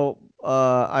 So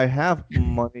I have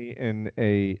money in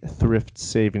a thrift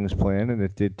savings plan, and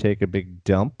it did take a big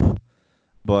dump,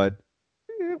 but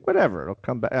whatever, it'll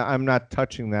come back. I'm not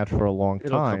touching that for a long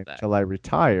time till I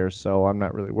retire, so I'm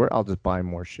not really worried. I'll just buy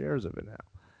more shares of it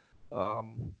now.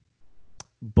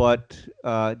 But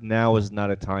now is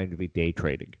not a time to be day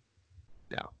trading.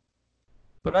 No.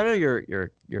 But I know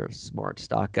you're a smart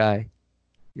stock guy.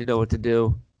 You know what to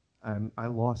do. I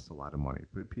lost a lot of money,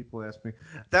 but people ask me.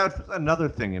 That's another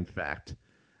thing, in fact.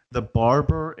 The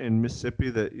barber in Mississippi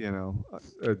that,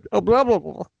 blah, blah,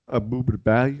 blah. A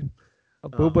booba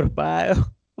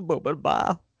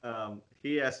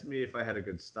he asked me if I had a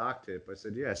good stock tip. I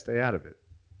said, yeah, stay out of it.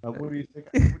 What do you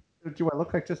think? Do I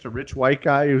look like just a rich white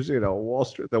guy who's, Wall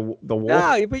Street, the Wall?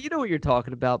 No, but you know what you're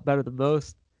talking about better than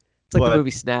most. It's like the movie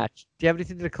Snatch. Do you have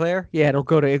anything to declare? Yeah, don't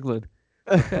go to England.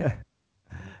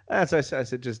 As I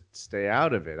said, just stay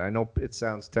out of it. I know it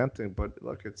sounds tempting, but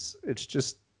look, it's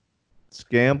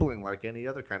gambling like any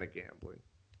other kind of gambling.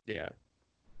 Yeah,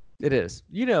 it is.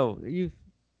 You've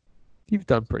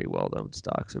done pretty well though in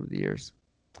stocks over the years.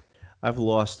 I've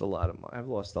lost a lot of money. I've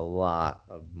lost a lot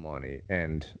of money,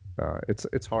 and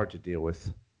it's hard to deal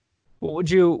with. What would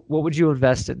you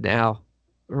invest in now,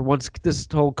 or once this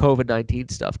whole COVID-19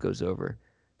 stuff goes over?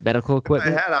 Medical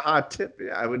equipment. If I had a hot tip,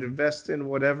 yeah, I would invest in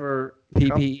whatever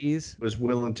PPEs was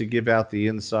willing to give out the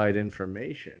inside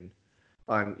information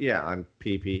on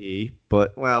PPE.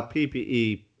 But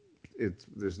PPE,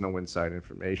 there's no inside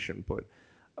information. But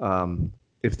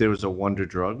if there was a wonder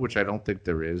drug, which I don't think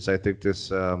there is, I think this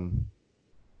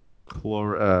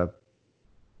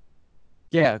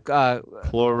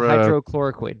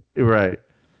hydrochloroquine. Right.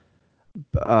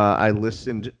 I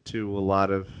listened to a lot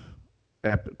of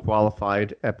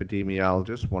qualified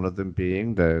epidemiologists, one of them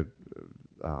being the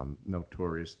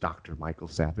notorious Dr. Michael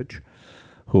Savage,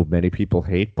 who many people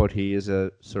hate, but he is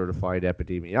a certified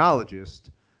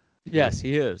epidemiologist. Yes,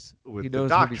 he is. He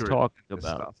knows what he's talking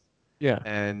about. Stuff. Yeah.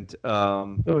 And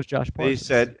so was Josh Parsons. They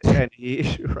said, and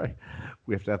he, right,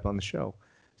 we have to have on the show.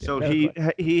 So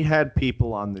he had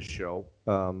people on the show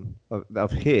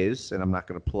of his, and I'm not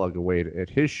going to plug away at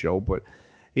his show, but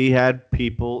he had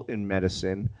people in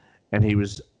medicine, and he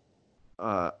was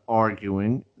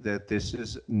arguing that this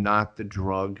is not the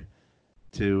drug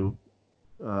to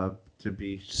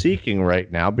be seeking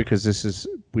right now, because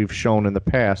we've shown in the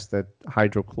past that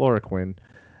hydrochloroquine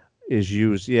is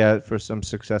used, for some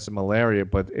success in malaria,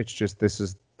 but it's just this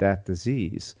is that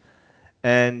disease.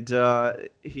 And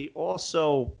he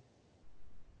also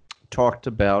talked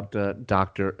about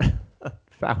Dr.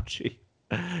 Fauci.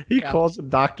 He calls him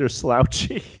Dr.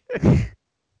 Slouchy.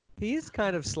 He is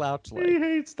kind of slouch-like. He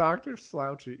hates Dr.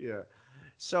 Slouchy, yeah.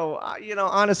 So,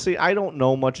 honestly, I don't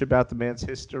know much about the man's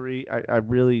history. I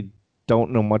really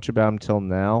don't know much about him till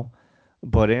now.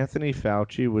 But Anthony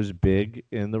Fauci was big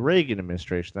in the Reagan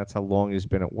administration. That's how long he's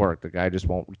been at work. The guy just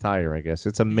won't retire, I guess.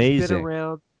 It's amazing. He's been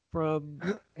around from,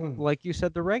 like you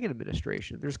said, the Reagan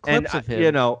administration. There's clips of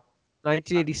him.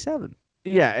 1987.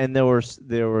 Yeah, and there was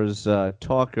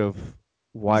talk of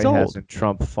why hasn't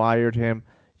Trump fired him.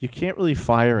 You can't really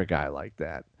fire a guy like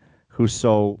that who's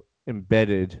so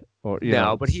embedded,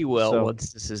 but he will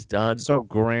once this is done. So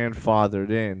grandfathered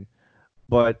in,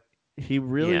 but he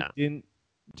really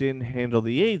didn't handle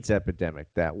the AIDS epidemic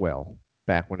that well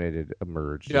back when it had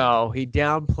emerged. No, he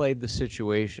downplayed the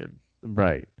situation.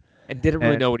 Right. And didn't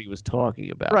really know what he was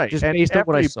talking about. Right. Just based on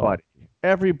what I saw.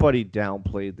 Everybody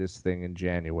downplayed this thing in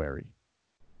January.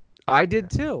 I did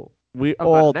too. We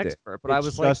all did. Expert, but it's I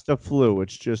was just a flu.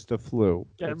 It's just a flu.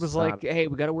 And it was like, hey,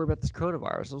 we got to worry about this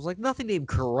coronavirus. I was like, nothing named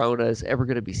Corona is ever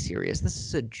going to be serious. This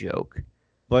is a joke.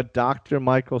 But Dr.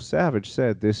 Michael Savage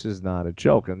said this is not a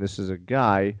joke. And this is a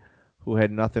guy who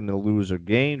had nothing to lose or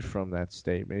gain from that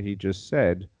statement. He just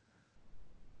said,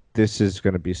 this is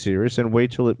going to be serious, and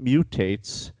wait till it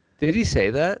mutates. Did he say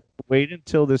that? Wait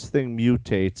until this thing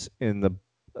mutates in the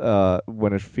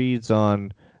when it feeds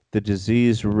on the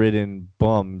disease-ridden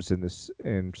bums in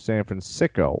San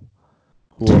Francisco,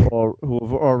 who have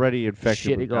already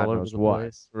infected with God knows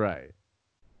what. Right.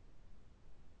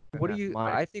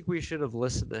 I think we should have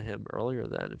listened to him earlier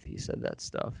then if he said that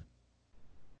stuff.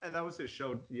 And that was his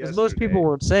show yesterday. Because most people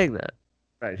weren't saying that.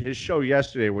 Right. His show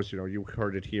yesterday was, you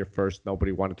heard it here first.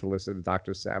 Nobody wanted to listen to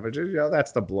Dr. Savage.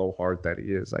 That's the blowhard that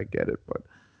he is. I get it. But,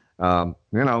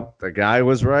 the guy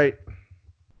was right.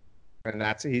 And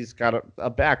he's got a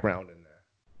background in there.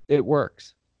 It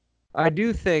works. I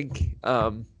do think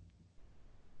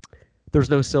there's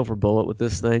no silver bullet with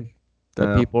this thing.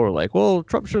 That people are like, well,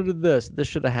 Trump should have did this. This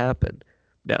should have happened.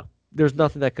 No, there's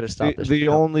nothing that could have stopped this. The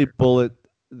only bullet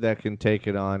that can take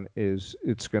it on is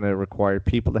it's going to require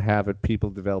people to have it, people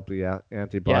develop the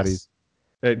antibodies,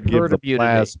 and give the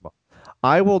plasma.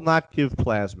 I will not give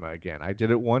plasma again. I did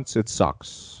it once. It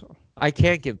sucks. I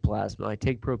can't give plasma. I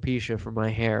take Propecia for my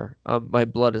hair. My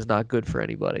blood is not good for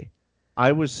anybody.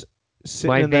 I was sitting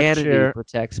my in that vanity chair.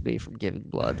 Protects me from giving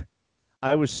blood.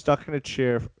 I was stuck in a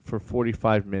chair for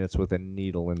 45 minutes with a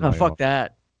needle in my arm. Fuck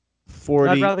that.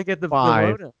 45 I'd rather get the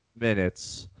Corona.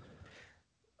 minutes.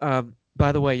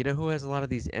 By the way, you know who has a lot of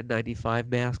these N95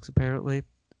 masks, apparently?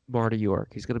 Marty York.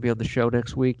 He's going to be on the show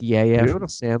next week. Yeah, from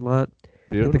Sandlot.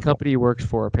 The company he works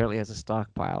for apparently has a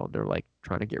stockpile, and they're, like,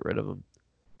 trying to get rid of them.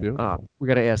 We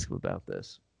got to ask him about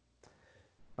this.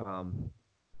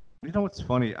 You know what's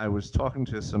funny? I was talking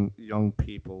to some young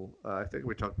people. I think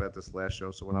we talked about this last show,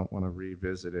 so I don't want to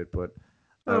revisit it. But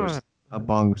I was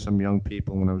among some young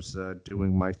people when I was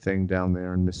doing my thing down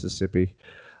there in Mississippi,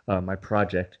 my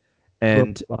project.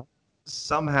 And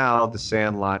somehow the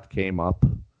Sandlot came up.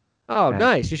 Oh,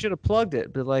 nice. You should have plugged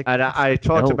it. But like, and I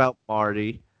talked about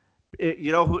Marty.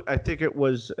 You know who? I think it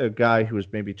was a guy who was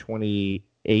maybe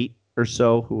 28 or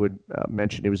so who had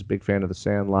mentioned he was a big fan of the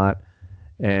Sandlot.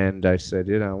 And I said,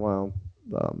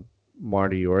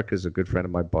 Marty York is a good friend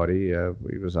of my buddy.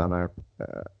 He was on our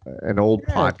an old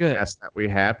podcast that we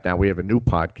have. Now we have a new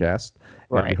podcast.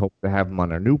 Right. And we hope to have him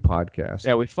on our new podcast.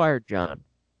 Yeah, we fired John.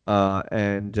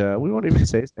 And we won't even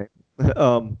say his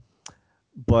name.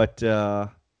 But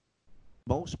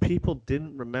most people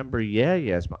didn't remember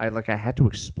Yes. I had to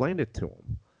explain it to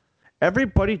him.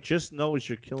 Everybody just knows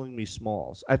You're Killing Me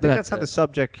Smalls. I think that's how the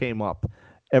subject came up.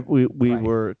 We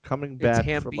were coming back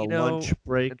from a lunch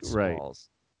break. Right.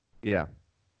 Yeah.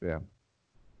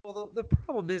 Well, the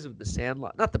problem is with the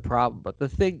Sandlot, not the problem, but the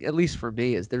thing, at least for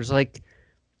me, is there's like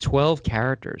 12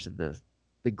 characters in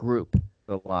the group.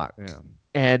 A lot, yeah.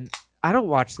 And I don't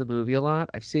watch the movie a lot.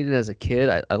 I've seen it as a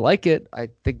kid. I like it. I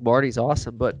think Marty's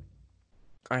awesome, but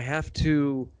I had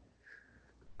to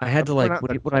like,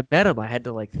 when I met him, I had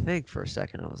to like think for a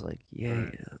second. I was like, yeah.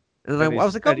 And then I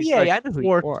was like, oh, yeah, I know who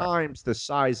you are. 4 times the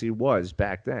size he was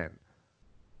back then.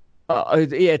 Yeah,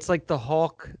 it's like the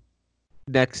Hulk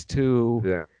next to...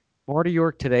 Yeah. Marty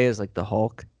York today is like the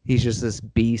Hulk. He's just this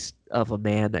beast of a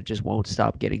man that just won't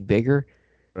stop getting bigger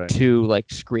to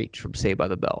like Screech from Saved by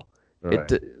the Bell.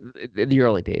 Right. In the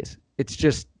early days. It's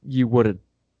just, you wouldn't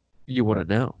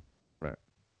know. Right.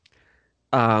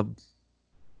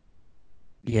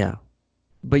 Yeah.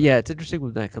 But yeah, it's interesting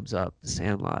when that comes up, The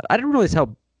Sandlot. I didn't realize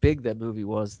how big that movie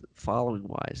was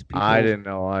following-wise. I didn't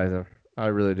know either. I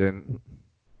really didn't.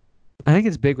 I think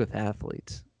it's big with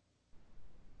athletes.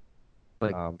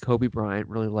 Like Kobe Bryant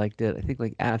really liked it. I think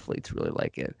like athletes really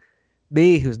like it.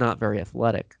 Me, who's not very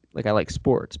athletic, like I like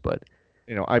sports, but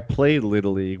I played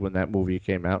Little League when that movie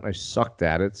came out, and I sucked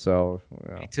at it. So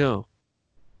me too.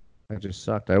 I just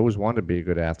sucked. I always wanted to be a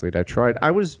good athlete. I tried. I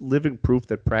was living proof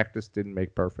that practice didn't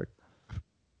make perfect.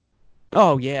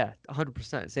 Oh yeah,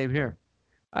 100%. Same here.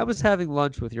 I was having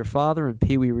lunch with your father and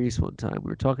Pee Wee Reese one time. We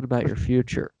were talking about your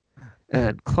future,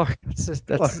 and Clark,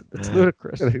 that's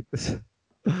ludicrous.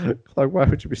 Clark, why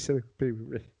would you be sitting with Pee Wee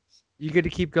Reese? You good to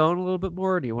keep going a little bit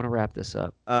more, or do you want to wrap this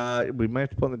up? We might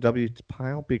have to put on the W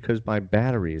pile because my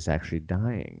battery is actually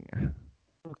dying.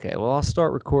 Okay, well, I'll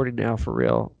start recording now for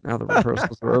real. Now the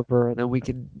rehearsals are over, and then we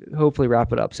can hopefully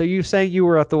wrap it up. So you saying you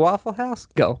were at the Waffle House?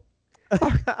 Go.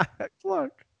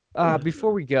 Clark.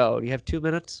 Before we go, do you have 2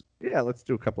 minutes? Yeah, let's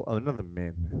do another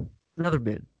min. Another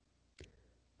min.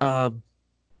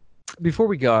 Before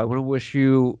we go, I want to wish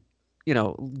you,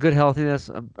 good healthiness.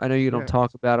 I know you don't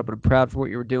talk about it, but I'm proud for what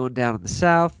you were doing down in the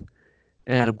South,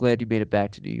 and I'm glad you made it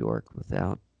back to New York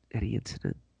without any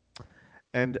incident.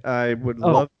 And I would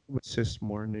love to assist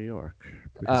more in New York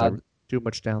because I didn't do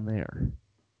much down there.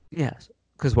 Yes,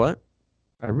 because what?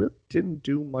 I really didn't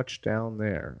do much down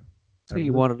there. So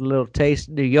you wanted a little taste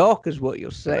of New York, is what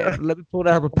you're saying. Let me pull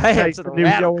down my pants and New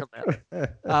York.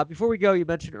 Before we go, you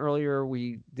mentioned earlier,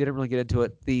 we didn't really get into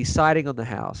it, the siding on the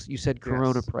house. You said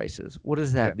Corona prices. What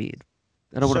does that mean?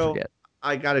 I don't want to forget.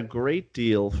 I got a great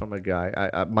deal from a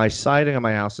guy. My siding on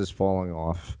my house is falling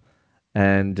off,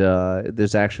 and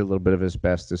there's actually a little bit of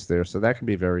asbestos there, so that can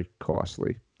be very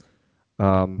costly.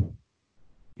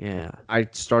 Yeah. I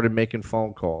started making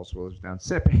phone calls while I was down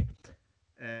Sippy.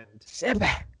 And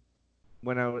Sippy.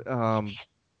 When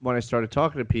I started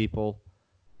talking to people,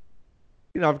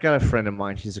 I've got a friend of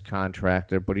mine. He's a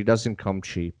contractor, but he doesn't come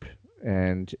cheap.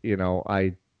 And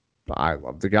I I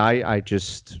love the guy. I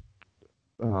just,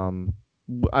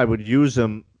 I would use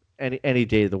him any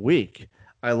day of the week.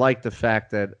 I like the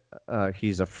fact that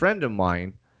he's a friend of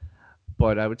mine,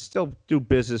 but I would still do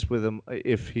business with him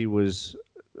if he was,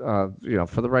 for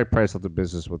the right price. I'll do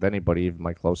business with anybody, even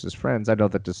my closest friends. I know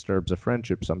that disturbs a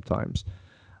friendship sometimes.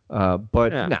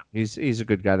 But no, he's a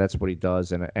good guy. That's what he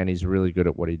does, and he's really good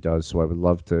at what he does. So I would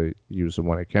love to use him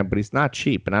when I can. But he's not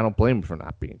cheap, and I don't blame him for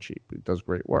not being cheap. He does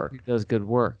great work. He does good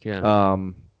work. Yeah.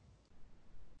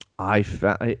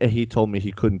 He told me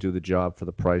he couldn't do the job for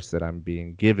the price that I'm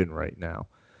being given right now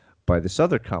by this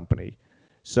other company.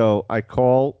 So I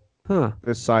call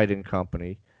the siding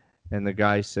company, and the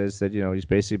guy says that, he's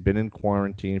basically been in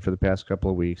quarantine for the past couple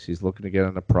of weeks. He's looking to get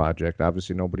on a project.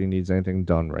 Obviously, nobody needs anything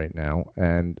done right now.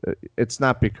 And it's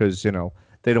not because, they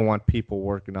don't want people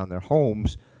working on their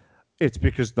homes. It's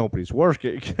because nobody's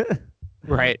working.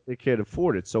 Right. They can't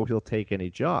afford it, so he'll take any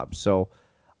job. So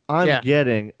I'm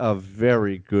getting a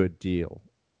very good deal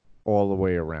all the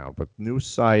way around. With new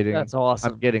siding. That's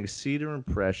awesome. I'm getting cedar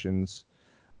impressions.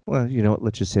 Well,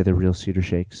 let's just say they're real cedar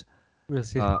shakes.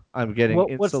 I'm getting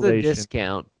insulation. What's the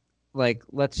discount? Like,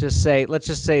 let's just say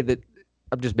that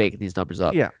I'm just making these numbers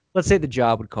up. Yeah. Let's say the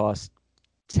job would cost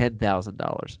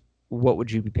 $10,000. What would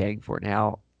you be paying for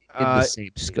now in the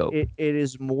same scope? It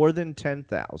is more than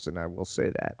 10,000. I will say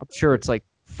that. I'm sure it's like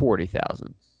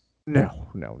 40,000. No.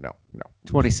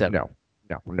 27.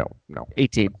 No.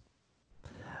 18.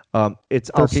 I'll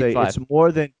say it's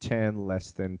more than 10,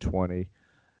 less than 20,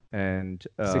 and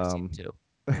 62.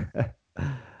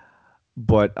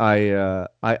 But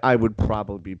I would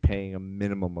probably be paying a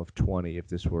minimum of 20 if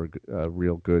this were a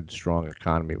real good, strong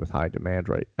economy with high demand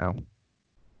right now.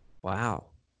 Wow.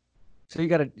 So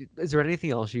is there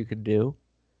anything else you can do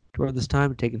during this time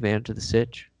to take advantage of the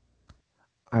sitch?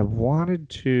 I wanted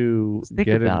to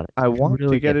get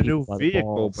a new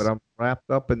vehicle, but I'm wrapped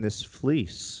up in this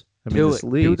fleece. Do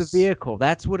the vehicle.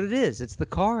 That's what it is. It's the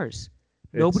cars.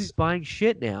 Nobody's buying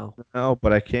shit now. No,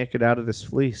 but I can't get out of this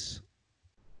fleece.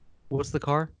 What's the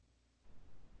car?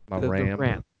 The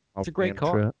Ram. It's a great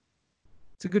car. Truck.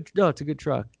 It's a good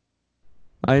truck.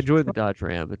 I enjoy the Dodge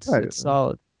Ram. It's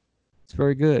solid. It's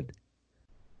very good.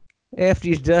 After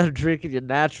you're done drinking your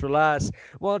natural ice,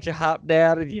 why don't you hop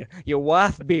down in your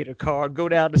wife beater car and go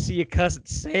down to see your cousin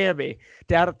Sammy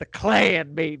down at the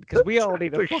Klan meeting, because we all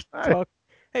need to talk.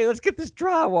 Hey, let's get this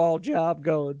drywall job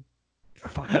going.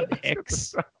 Fucking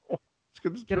X.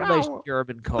 Get a nice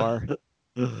German car.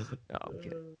 No, I'm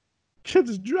kidding. Get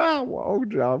this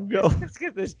drywall job going. Let's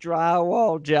get this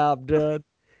drywall job done.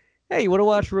 Hey, you want to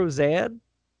watch Roseanne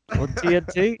on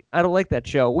TNT? I don't like that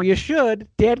show. Well, you should.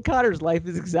 Dan Connor's life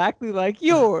is exactly like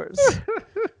yours.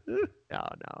 No,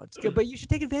 it's good, but you should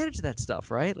take advantage of that stuff,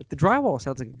 right? Like the drywall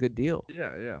sounds like a good deal.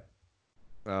 Yeah.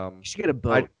 You should get a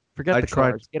boat. Forget the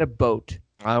cars. Get a boat.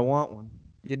 I want one.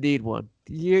 You need one.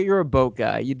 You're a boat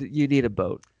guy. You need a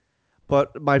boat.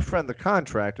 But my friend, the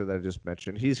contractor that I just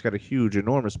mentioned, he's got a huge,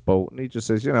 enormous boat, and he just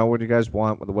says, when you guys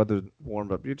want, when the weather's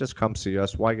warmed up, you just come see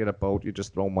us. Why get a boat? You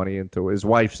just throw money into it. His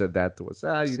wife said that to us.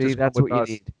 That's what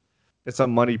you need. It's a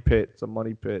money pit.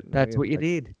 That's what you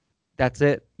need. That's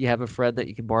it. You have a friend that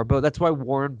you can borrow a boat. That's why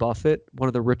Warren Buffett, one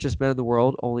of the richest men in the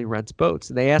world, only rents boats.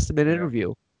 And they asked him in an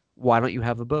interview, why don't you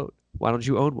have a boat? Why don't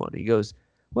you own one? He goes,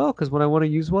 well, because when I want to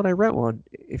use one, I rent one.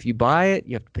 If you buy it,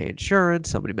 you have to pay insurance.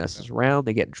 Somebody messes around.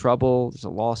 They get in trouble. There's a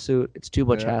lawsuit. It's too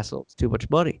much hassle. It's too much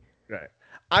money. Right.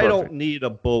 I don't need a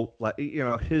boat. Like,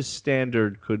 his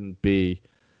standard couldn't be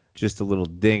just a little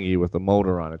dinghy with a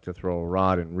motor on it to throw a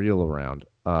rod and reel around.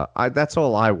 That's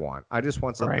all I want. I just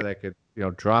want something that could,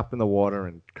 drop in the water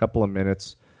in a couple of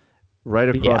minutes. Right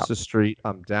across the street,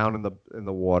 I'm down in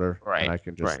the water, and I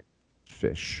can just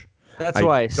fish. That's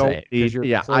why I say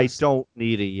it. I don't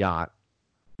need a yacht.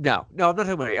 No, I'm not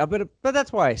talking about it. But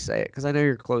that's why I say it, because I know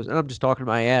you're close. And I'm just talking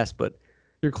my ass, but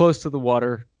you're close to the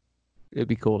water. It'd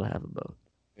be cool to have a boat.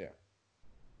 Yeah.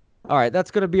 All right, that's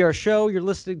going to be our show. You're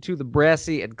listening to the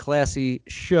Brassy and Classy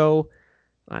Show.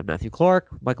 I'm Matthew Clark,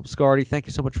 Michael Biscardi. Thank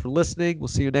you so much for listening. We'll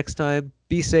see you next time.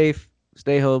 Be safe.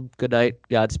 Stay home. Good night.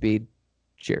 Godspeed.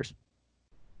 Cheers.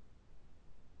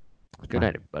 Good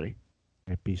night, everybody.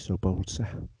 I'd be so bold, sir.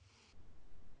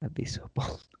 That'd be so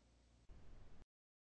bold.